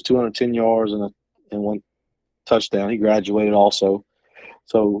 catches, 210 yards, and 1 touchdown. He graduated also.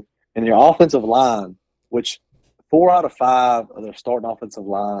 So in your offensive line, which 4 out of 5 of their starting offensive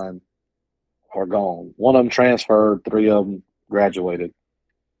line are gone. 1 of them transferred, 3 of them graduated.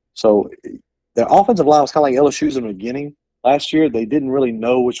 So their offensive line was kind of like LSU's in the beginning. Last year, they didn't really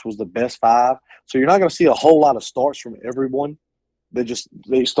know which was the best 5. So you're not going to see a whole lot of starts from everyone.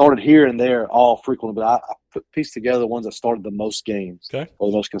 They started here and there all frequently, but I pieced together the ones that started the most games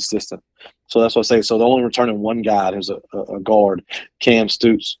or the most consistent. So that's what I say. So they're only returning 1 guy who's a guard, Cam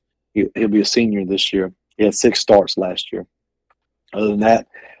Stutes. He'll be a senior this year. He had 6 starts last year. Other than that,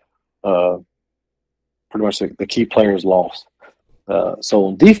 pretty much the key players lost. So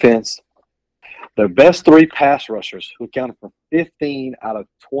on defense, their best 3 pass rushers who accounted for 15 out of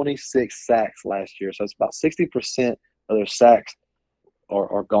 26 sacks last year. So it's about 60% of their sacks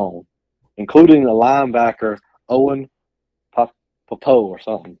are gone, including the linebacker Owen Popo or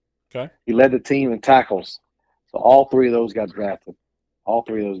something. Okay. He led the team in tackles. So all 3 of those got drafted. All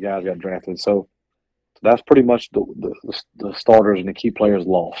 3 of those guys got drafted. So that's pretty much the starters and the key players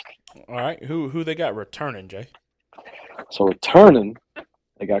lost. All right. Who they got returning, Jay? So returning,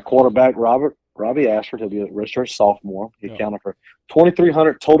 they got quarterback Robbie Ashford. He'll be a redshirt sophomore. He accounted for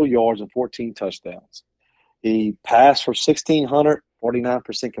 2,300 total yards and 14 touchdowns. He passed for 1,600,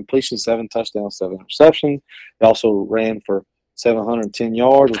 49% completion, 7 touchdowns, 7 interceptions. He also ran for 710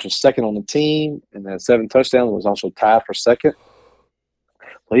 yards, which was second on the team, and had 7 touchdowns. Was also tied for second.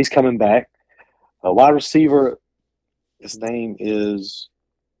 So he's coming back. A wide receiver, his name is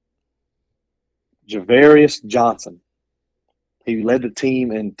Javarius Johnson. He led the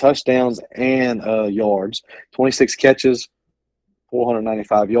team in touchdowns and yards. 26 catches,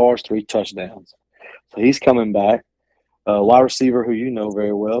 495 yards, 3 touchdowns. So he's coming back. Wide receiver who you know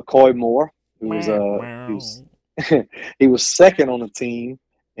very well, Coy Moore, he was second on the team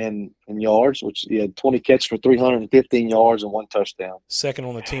in yards, which he had 20 catches for 315 yards and 1 touchdown. Second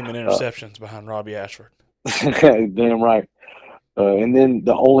on the team in interceptions behind Robbie Ashford. Damn right. And then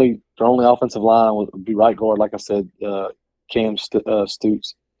their only offensive line would be right guard, like I said, Cam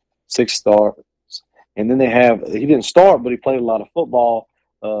Stutes, 6 starts. And then he didn't start, but he played a lot of football.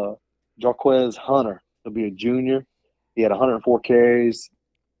 Jarquez Hunter, he'll be a junior. He had 104 carries,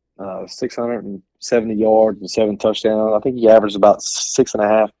 670 yards, and 7 touchdowns. I think he averaged about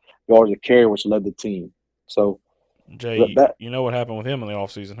 6.5 yards a carry, which led the team. So, Jay, you know what happened with him in the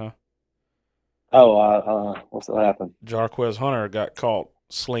offseason, huh? What's that happened? Jarquez Hunter got caught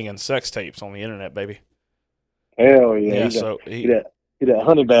slinging sex tapes on the internet, baby. Hell yeah! Yeah, he that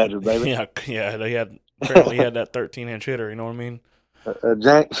honey badger, baby. Yeah. Apparently he had that 13-inch hitter. You know what I mean?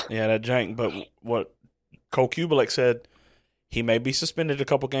 Jank. Yeah, that jank. But what Cole Kubalik said, he may be suspended a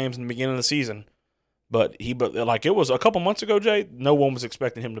couple games in the beginning of the season, but it was a couple months ago, Jay. No one was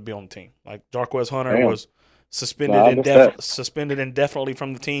expecting him to be on the team. Like Jarquez Hunter was suspended indefinitely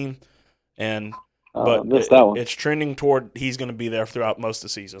from the team, but it's trending toward he's going to be there throughout most of the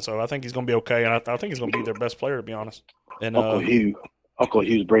season. So I think he's going to be okay, and I think he's going to be their best player, to be honest. And Uncle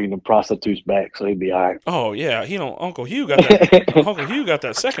Hugh's bringing the prostitutes back, so he'd be all right. Oh yeah, Uncle Hugh got that. Uncle Hugh got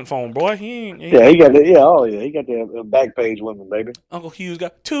that second phone, boy. He got that. Yeah, he got the back page women, baby. Uncle Hugh's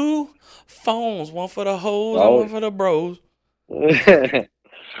got 2 phones, one for the hoes and one for the bros. All right.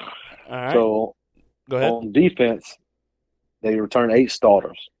 So, go ahead. On defense, they returned 8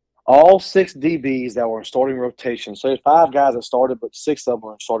 starters. All 6 DBs that were in starting rotation. So there's 5 guys that started, but 6 of them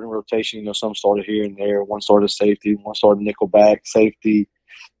were in starting rotation. Some started here and there. One started safety, one started nickel back, safety,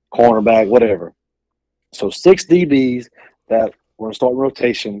 cornerback, whatever. So 6 DBs that were in starting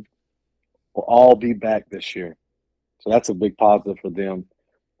rotation will all be back this year. So that's a big positive for them.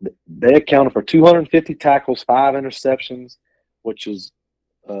 They accounted for 250 tackles, 5 interceptions, which is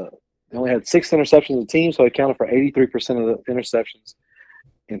they only had 6 interceptions as a team, so they accounted for 83% of the interceptions.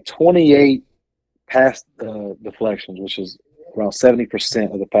 And 28 pass deflections, which is around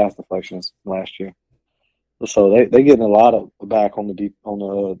 70% of the pass deflections last year. So they're getting a lot of back on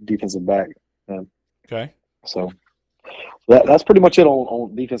the defensive back. Okay. So that's pretty much it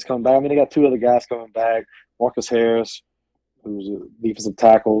on defense coming back. I mean, they got 2 other guys coming back. Marcus Harris, who's a defensive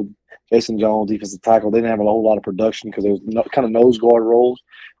tackle. Jason Jones, defensive tackle. They didn't have a whole lot of production because they was kind of nose guard roles,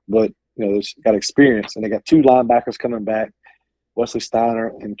 but they've got experience. And they got 2 linebackers coming back. Wesley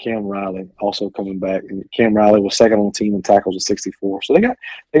Steiner and Cam Riley also coming back, and Cam Riley was second on the team in tackles at 64. So they got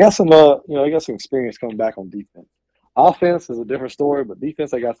some some experience coming back on defense. Offense is a different story, but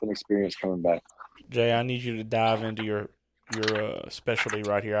defense they got some experience coming back. Jay, I need you to dive into your specialty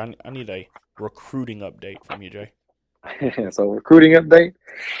right here. I need a recruiting update from you, Jay. So recruiting update.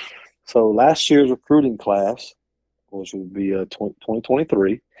 So last year's recruiting class, which would be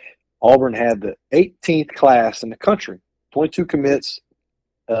 2023, Auburn had the 18th class in the country. 22 commits,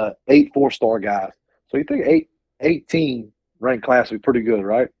 8 4-star guys. So you think 18 ranked class would be pretty good,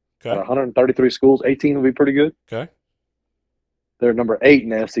 right? Okay. Out of 133 schools, 18 would be pretty good. Okay. They're number 8 in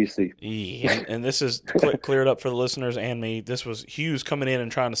the SEC. Yeah, and this is cleared up for the listeners and me. This was Hughes coming in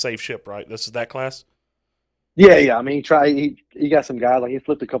and trying to save ship, right? This is that class? Yeah. I mean, he got some guys. Like he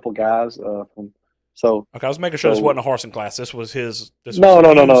flipped a couple guys from. So okay, I was making sure this wasn't a Harsin class. This was his. No.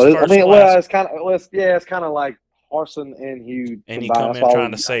 I mean, well, it's kind of like Harsin and Hugh, and he come in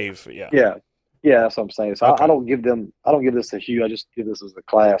trying to save. Yeah, that's what I'm saying. So okay. I don't give this to Hugh. I just give this as a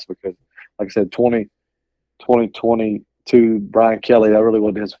class because, like I said, 2022 Brian Kelly, that really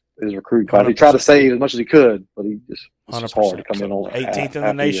wasn't his recruit class. 100%. He tried to save as much as he could, but it's just hard to come in on 18th in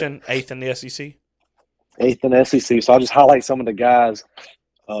the nation, 8th in the SEC. 8th in the SEC. So I'll just highlight some of the guys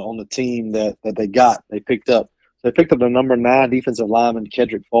on the team that they picked up. They picked up the number 9 defensive lineman,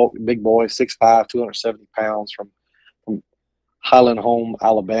 Kedrick Falk, big boy, 6'5", 270 pounds from Highland Home,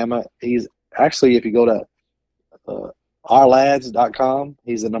 Alabama. He's actually, if you go to ourlads.com,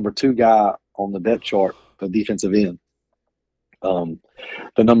 he's the number 2 guy on the depth chart for defensive end.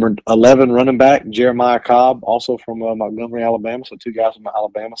 The number 11 running back, Jeremiah Cobb, also from Montgomery, Alabama. So 2 guys from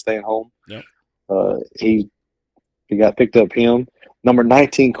Alabama staying home. Yep. He got picked up him. Number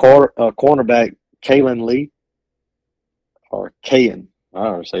 19 cornerback, Kalen Lee. Or Kayan, I don't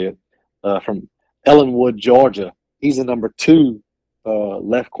know how to say it, from Ellenwood, Georgia. He's the number 2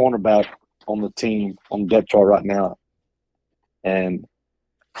 left cornerback on the team on the depth chart right now. And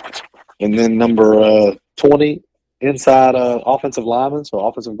then number 20 inside offensive lineman, so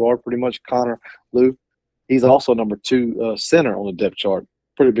offensive guard pretty much, Connor Lou. He's also number 2 center on the depth chart.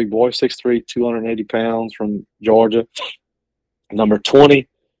 Pretty big boy, 6'3", 280 pounds from Georgia. Number 20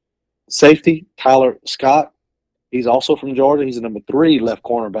 safety, Tyler Scott. He's also from Georgia. He's the number 3 left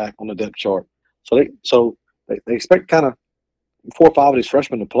cornerback on the depth chart. So they expect kind of 4 or 5 of these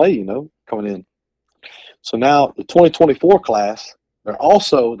freshmen to play, coming in. So now the 2024 class, they're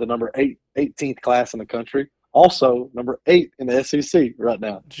also the number 18th class in the country. Also, number 8 in the SEC right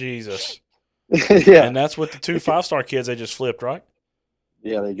now. Jesus. Yeah. And that's with the 2 5-star kids they just flipped, right?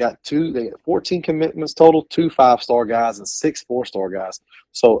 Yeah, they got 14 commitments total, 2 5-star guys and 6 4-star guys.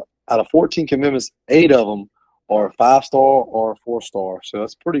 So out of 14 commitments, 8 of them are a 5-star or a 4-star. So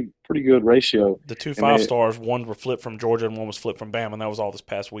that's pretty good ratio. The 2 5-stars, one were flipped from Georgia and one was flipped from Bama, and that was all this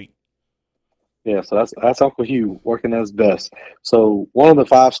past week. Yeah, so that's Uncle Hugh working at his best. So one of the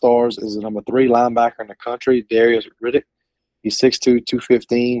 5-stars is the number 3 linebacker in the country, Darius Riddick. He's 6'2",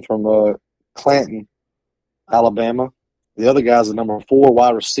 215 from Clanton, Alabama. The other guy's the number 4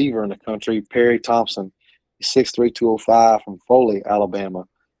 wide receiver in the country, Perry Thompson. He's 6'3", 205 from Foley, Alabama.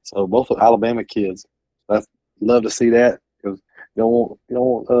 So both are Alabama kids. That's love to see that because you don't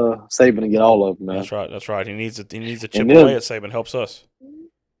want Saban to get all of them, man. That's right. He needs to chip away at Saban. Helps us.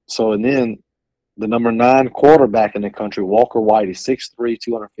 So and then the number 9 quarterback in the country, Walker White. He's 6'3",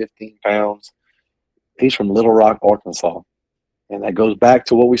 215 pounds. He's from Little Rock, Arkansas, and that goes back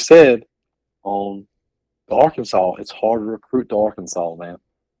to what we said on Arkansas. It's hard to recruit to Arkansas, man.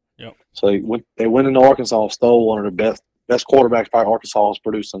 Yep. So they went into Arkansas, stole one of the best quarterbacks probably Arkansas has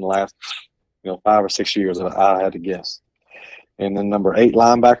produced in the last 5 or 6 years. I had to guess. And then number 8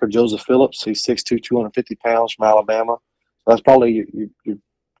 linebacker Joseph Phillips. He's 6'2", 250 pounds from Alabama. So that's probably your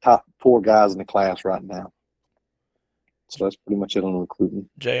top 4 guys in the class right now. So that's pretty much it on recruiting.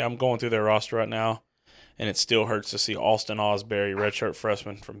 Jay, I'm going through their roster right now, and it still hurts to see Austin Osbury, redshirt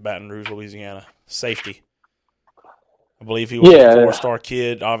freshman from Baton Rouge, Louisiana, safety. I believe he was a 4-star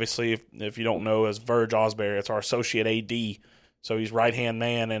kid. Obviously, if you don't know, as Verge Osbury, it's our associate AD. So he's right-hand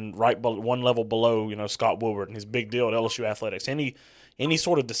man and one level below, Scott Woodward, and his big deal at LSU Athletics. Any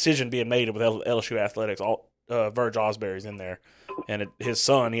sort of decision being made with LSU Athletics, Verge Osbury's in there. And his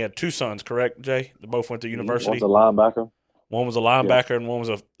son, he had 2 sons, correct, Jay? They both went to university. One's a linebacker. One was a linebacker and one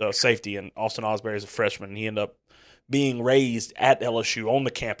was a safety, and Austin Osbury is a freshman. And he ended up being raised at LSU on the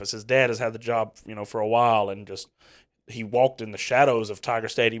campus. His dad has had the job, for a while, and just he walked in the shadows of Tiger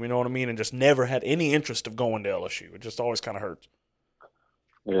Stadium, you know what I mean, and just never had any interest of going to LSU. It just always kind of hurts.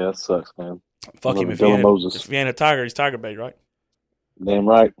 Yeah, it sucks, man. Fuck him if he ain't a Tiger, he's Tiger Bait, right? Damn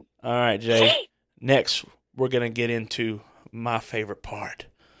right. All right, Jay. Next, we're going to get into my favorite part,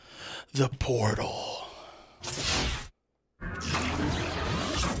 the portal.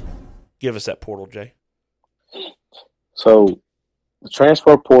 Give us that portal, Jay. So, the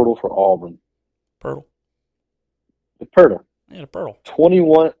transfer portal for Auburn. Portal. The portal. Yeah, the portal.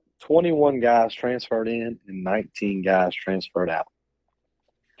 21 guys transferred in and 19 guys transferred out.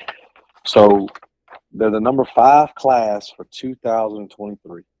 So, they're the number 5 class for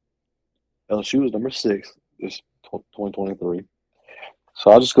 2023. LSU is number 6 this 2023.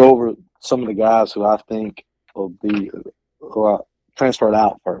 So, I'll just go over some of the guys who I think will be transferred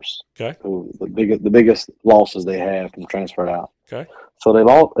out first. Okay. Who the biggest losses they have from transferred out. Okay. So they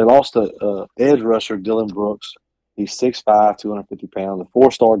lost a edge rusher, Dylan Brooks. He's 6'5", 250 pounds, a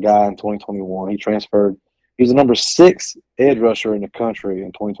 4-star guy in 2021. He transferred. He's the number 6 edge rusher in the country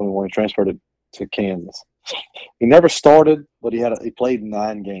in 2021. He transferred to Kansas. He never started, but he played in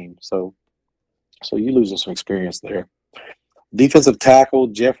 9 games. So you losing some experience there. Defensive tackle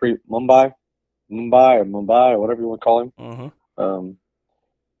Jeffrey Mumbai, or whatever you want to call him. Uh-huh.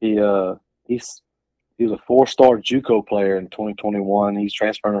 He was a 4-star JUCO player in 2021. He's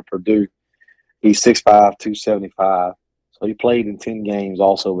transferring to Purdue. He's 6'5", 275. So he played in 10 games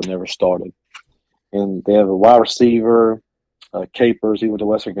also, but never started. And they have a wide receiver, Capers. He went to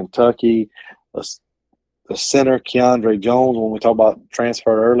Western Kentucky. The center, Keandre Jones, when we talked about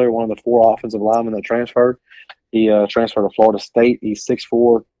transferred earlier, one of the 4 offensive linemen that transferred. He transferred to Florida State. He's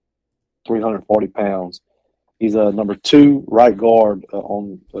 6'4", 340 pounds. He's a number 2 right guard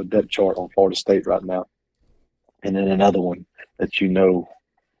on the depth chart on Florida State right now. And then another one that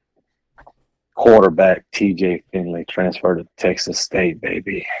quarterback TJ Finley transferred to Texas State,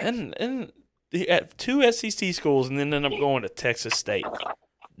 baby. And at 2 SEC schools and then ended up going to Texas State.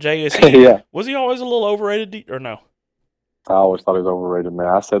 Jay, was he always a little overrated or no? I always thought he was overrated, man.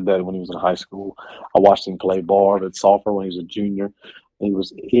 I said that when he was in high school. I watched him play ball at sophomore when he was a junior.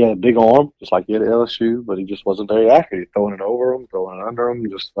 He had a big arm, just like he had at LSU, but he just wasn't very accurate. Throwing it over him, throwing it under him.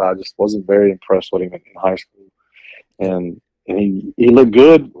 I just wasn't very impressed with him in high school. And he looked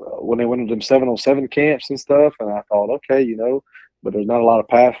good when they went into them 7-on-7 camps and stuff. And I thought, okay, but there's not a lot of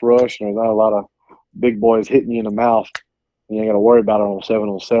pass rush and there's not a lot of big boys hitting you in the mouth. You ain't got to worry about it on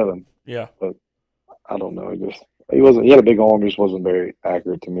 7-on-7. Yeah. But I don't know. He had a big arm, just wasn't very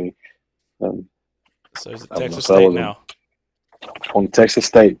accurate to me. So he's at Texas State now. On Texas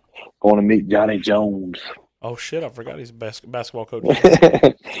State, going to meet Johnny Jones. Oh, shit, I forgot he's a basketball coach.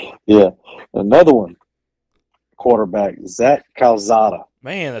 Yeah. Another one, quarterback Zach Calzada.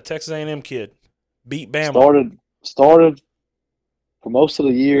 Man, the Texas A&M kid beat Bama. Started for most of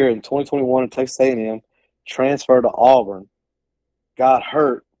the year in 2021 at Texas A&M, transferred to Auburn, got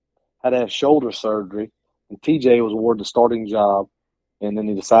hurt, had to have shoulder surgery, and TJ was awarded the starting job, and then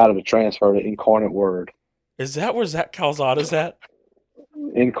he decided to transfer to Incarnate Word. Is that where Zach Calzada's at?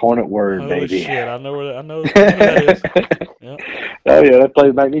 Incarnate Word, Holy baby. shit! I know where that is. Yep. Oh yeah, that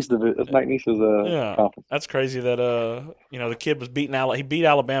plays McNeese. That's McNeese's Yeah, conference. that's crazy. That the kid was beating he beat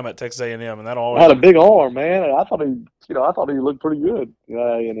Alabama at Texas A&M, and that He always had a big arm, man. I thought he looked pretty good.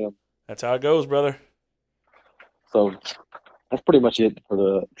 A&M. That's how it goes, brother. So that's pretty much it for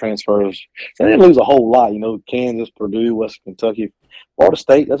the transfers. They didn't lose a whole lot, Kansas, Purdue, Western Kentucky, Florida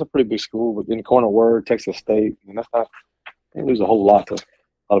State. That's a pretty big school, but Incarnate Word, Texas State, and that's not. They didn't lose a whole lot to a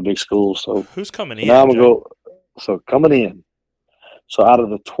lot of big schools. So Who's coming in? now I'm gonna go. So coming in. So out of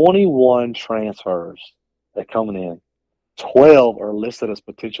the 21 transfers that coming in, 12 are listed as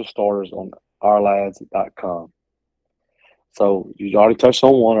potential starters on ourlads.com. So you already touched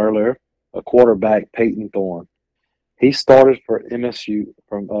on one earlier, a quarterback, Peyton Thorne. He started for MSU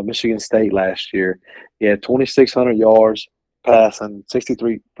from Michigan State last year. He had 2,600 yards passing,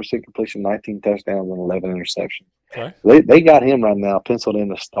 63% completion, 19 touchdowns, and 11 interceptions. Okay. They got him right now penciled in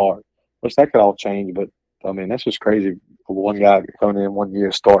to start, which that could all change, but I mean, that's just crazy for one guy coming in 1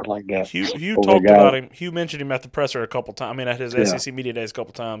 year starting like that. Hugh talked about him. Hugh mentioned him at the presser a couple times. I mean, at his SEC Media Days a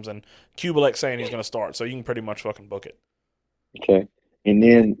couple times, and Kubelik saying he's going to start, so you can pretty much fucking book it. Okay. And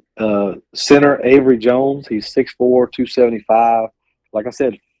then center Avery Jones, he's 6'4", 275. Like I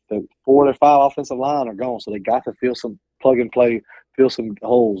said, the 4 or 5 offensive line are gone, so they got to fill some plug and play, fill some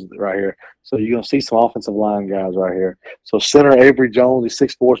holes right here. So you're going to see some offensive line guys right here. So center Avery Jones, he's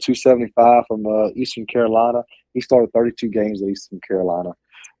 6'4", 275 from Eastern Carolina. He started 32 games at Eastern Carolina.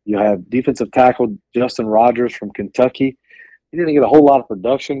 You have defensive tackle Justin Rogers from Kentucky. He didn't get a whole lot of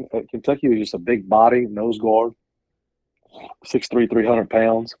production at Kentucky. He was just a big body, nose guard, 6'3", 300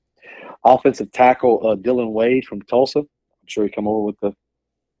 pounds. Offensive tackle Dylan Wade from Tulsa. I'm sure he come over with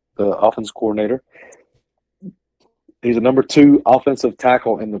the offense coordinator. He's a number 2 offensive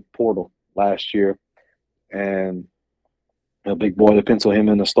tackle in the portal last year. And a big boy to pencil him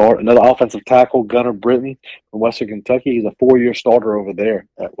in the start. Another offensive tackle, Gunnar Britton from Western Kentucky. He's a 4-year starter over there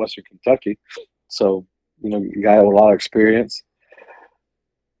at Western Kentucky. So, you got a lot of experience.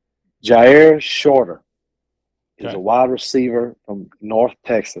 Jair Shorter is a wide receiver from North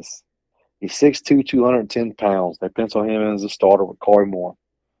Texas. He's 6'2", 210 pounds. They pencil him in as a starter with Corey Moore.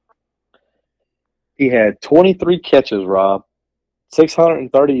 He had 23 catches, Rob,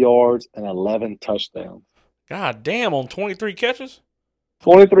 630 yards, and 11 touchdowns. God damn, on 23 catches?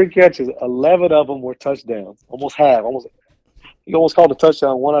 23 catches, 11 of them were touchdowns. Almost half. He almost called a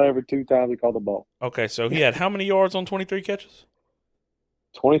touchdown 1 out of every 2 times he called the ball. Okay, so he had how many yards on 23 catches?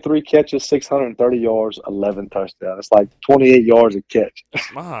 23 catches, 630 yards, 11 touchdowns. It's like 28 yards a catch.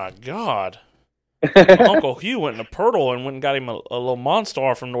 My God. Uncle Hugh went in a Purtle and went and got him a little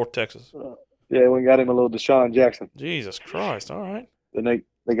Monstar from North Texas. Yeah, we got him a little Deshaun Jackson. Jesus Christ, all right. Then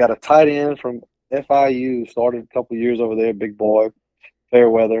they got a tight end from FIU, started a couple years over there, big boy,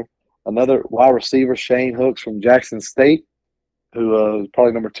 Fairweather. Another wide receiver, Shane Hooks from Jackson State, who is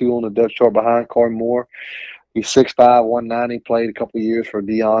probably number 2 on the depth chart behind Corey Moore. He's 6'5", 190, played a couple years for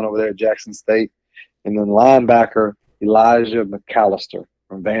Dion over there at Jackson State. And then linebacker, Elijah McAllister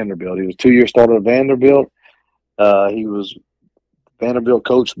from Vanderbilt. He was a 2-year starter at Vanderbilt. Vanderbilt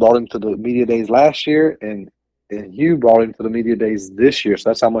coach brought him to the media days last year, and Hugh brought him to the media days this year. So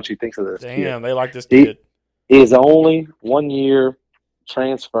that's how much he thinks of this kid. They like this kid. He is the only 1-year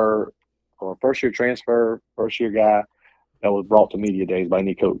transfer or first-year transfer, first-year guy that was brought to media days by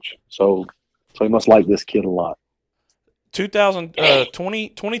any coach. So he must like this kid a lot.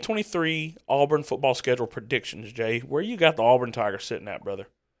 2023 Auburn football schedule predictions, Jay. Where you got the Auburn Tigers sitting at, brother?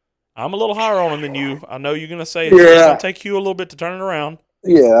 I'm a little higher on them than you. I know you're going to say it's going to take you a little bit to turn it around.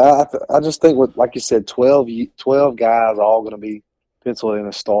 Yeah, I just think with, like you said, 12 guys all going to be penciled in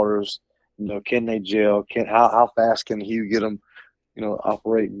as starters. Can they gel? How fast can Hugh get them,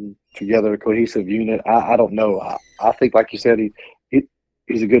 operating together, a cohesive unit? I don't know. I think, like you said,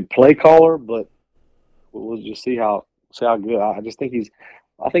 he's a good play caller, but we'll just see how good. I think he's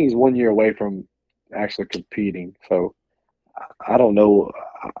 1 year away from actually competing. So I don't know.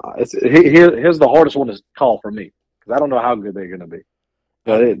 Here's the hardest one to call for me because I don't know how good they're going to be.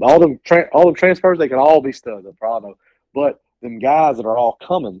 All them transfers, they can all be studs. I probably know, but them guys that are all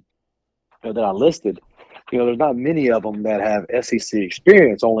coming that I listed, there's not many of them that have SEC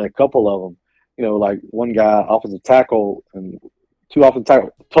experience. Only a couple of them. Like one guy, offensive tackle, and 2 offensive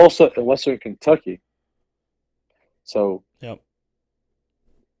tackle, Tulsa and Western Kentucky. So, Yep.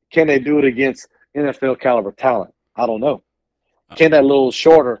 can they do it against NFL caliber talent? I don't know. Can that little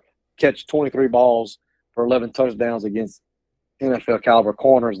shorter catch 23 balls for 11 touchdowns against NFL caliber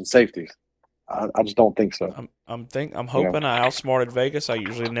corners and safeties? I just don't think so. I'm hoping I outsmarted Vegas. I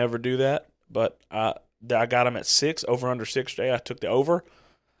usually never do that, but I got him at 6, over under 6 today. I took the over.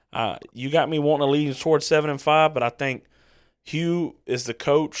 You got me wanting to lean towards 7-5, but I think Hugh is the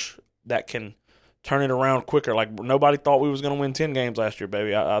coach that can turn it around quicker. Like, nobody thought we was going to win 10 games last year,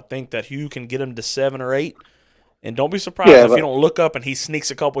 baby. I think that Hugh can get him to 7 or 8. And don't be surprised if you don't look up and he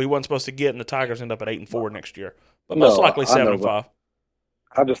sneaks a couple he wasn't supposed to get, and the Tigers end up at 8-4 next year. But most likely 7-5.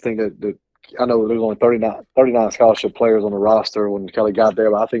 I just think that I know there's only 39 scholarship players on the roster when Kelly got there,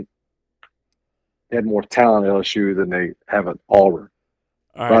 but I think they had more talent at LSU than they have at Auburn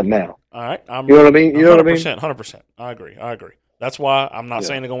right now. All right. You know what I mean? You know what I mean? 100%. I agree. That's why I'm not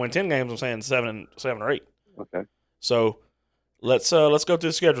saying they're going to win 10 games. I'm saying 7 or 8. Okay. So let's go through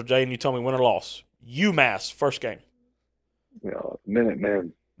the schedule, Jay, and you tell me win or loss. UMass, first game.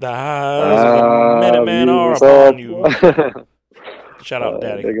 Minutemen. The eyes of the Minutemen are upon you. Shout out,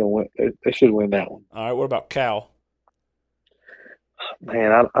 Daddy. They're gonna win. They should win that one. All right. What about Cal?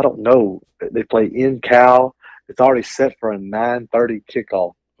 Man, I don't know. They play in Cal. It's already set for a 9:30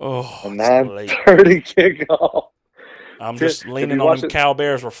 kickoff. Oh, a 9:30 kickoff. I'm just leaning on them. Cal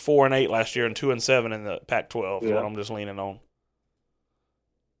Bears were 4-8 last year and 2-7 in the Pac-12. Is what I'm just leaning on.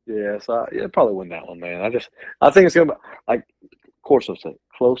 Yeah, so probably win that one, man. I think it's gonna be like, of course, I'll say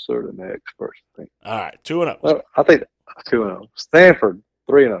closer than the experts think. All right, 2-0. Well, I think 2-0. Stanford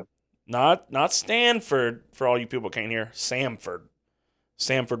 3-0. Not Stanford for all you people who can't hear. Samford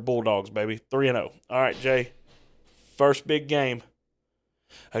Bulldogs, baby, 3-0. All right, Jay. First big game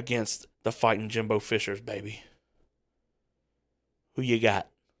against the Fighting Jimbo Fishers, baby. Who you got?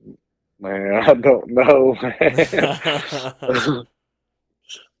 Man, I don't know, man.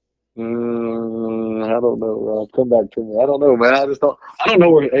 I don't know, Rob. Come back to me. I don't know, man. I don't know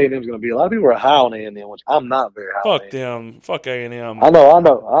where A&M's going to be. A lot of people are high on A&M, which I'm not very high on. Fuck them. Fuck A&M. I know.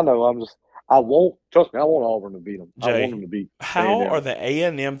 Trust me, I want Auburn to beat them. Jay, I want them to beat how A&M. are the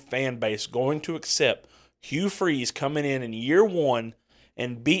A&M fan base going to accept Hugh Freeze coming in year one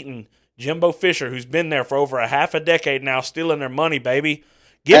and beating Jimbo Fisher, who's been there for over a half a decade now, stealing their money, baby?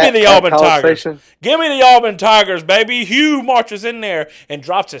 Give me the Auburn Tigers. Give me the Auburn Tigers, baby. Hugh marches in there and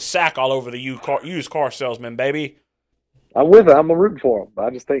drops his sack all over the used car salesman, baby. I'm with it. I'm rooting for him. But I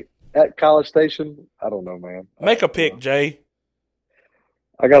just think at College Station, I don't know, man. Make a pick, Jay.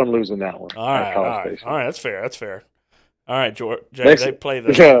 I got them losing that one. All right. That's fair. All right, Jay. Next, they play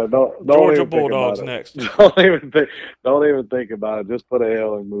the don't Georgia Bulldogs next. Don't even think about it. Just put a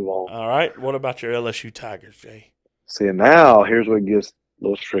L and move on. All right. What about your LSU Tigers, Jay? See, now here's what gets a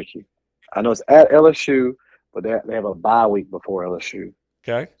little tricky. I know it's at LSU, but they have a bye week before LSU.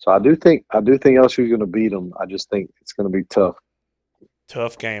 Okay. So I do think LSU is going to beat them. I just think it's going to be tough.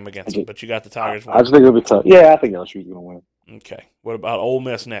 Tough game against them, but you got the Tigers. I just think it'll be tough. Yeah, I think LSU is going to win. Okay. What about Ole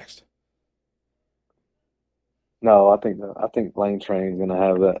Miss next? No, I think Lane Train's going to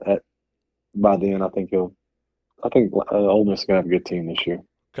have that. By then, I think Ole Miss is going to have a good team this year.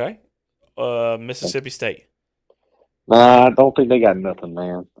 Okay. Mississippi State. Nah, I don't think they got nothing,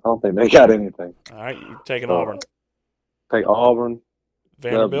 man. I don't think they got anything. All right, you're taking Auburn. Take Auburn.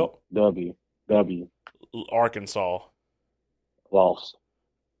 Vanderbilt. W. Arkansas. Loss.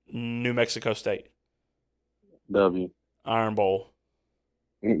 New Mexico State. W. Iron Bowl.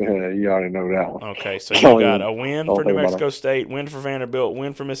 Yeah, you already know that one. Okay, so you got a win for New Mexico State, win for Vanderbilt,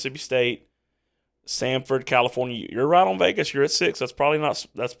 win for Mississippi State, Samford, California. You're right on Vegas. You're at 6. That's probably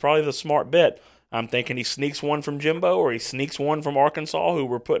the smart bet. I'm thinking he sneaks one from Jimbo or he sneaks one from Arkansas, who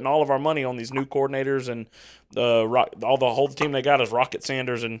we're putting all of our money on these new coordinators and the whole team they got is Rocket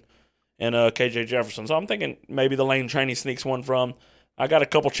Sanders and KJ Jefferson. So I'm thinking maybe the Lane Trainee sneaks one from. I got a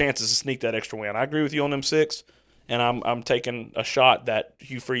couple chances to sneak that extra win. I agree with you on them 6, and I'm taking a shot that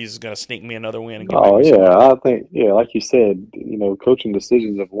Hugh Freeze is going to sneak me another win. And I think like you said, coaching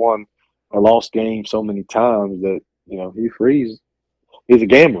decisions have won or lost games so many times that Hugh Freeze, he's a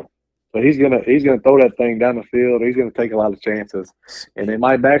gambler. So he's gonna throw that thing down the field. He's gonna take a lot of chances, and they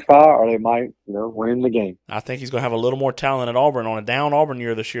might backfire or they might win the game. I think he's gonna have a little more talent at Auburn on a down Auburn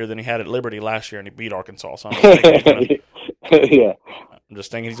year this year than he had at Liberty last year, and he beat Arkansas. So I'm just thinking I'm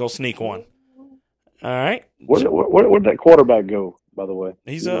just thinking he's gonna sneak one. All right. Where'd that quarterback go? By the way,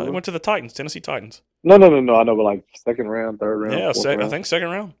 he went to the Titans, Tennessee Titans. No. I know, but like second round, third round. Yeah, round? I think second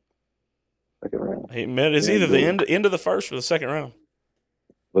round. Second round. It's either the end of the first or the second round.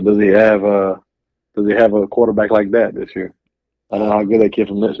 But does he have a quarterback like that this year? I don't know how good that kid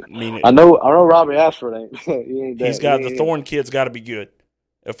from Michigan. mean, I know Robbie Ashford ain't. He ain't that. he's got he the ain't- Thorne kid's got to be good.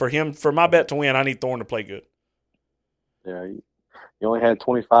 For my bet to win, I need Thorne to play good. Yeah, he only had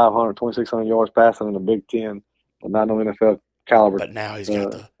 2,500, 2,600 yards passing in the Big Ten, but not no NFL caliber. But now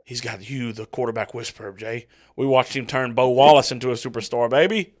he's got you, the quarterback whisperer, Jay. We watched him turn Bo Wallace into a superstar,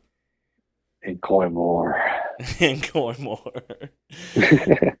 baby. And Coy Moore. And going more.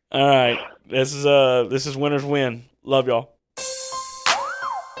 All right, this is winners win. Love y'all.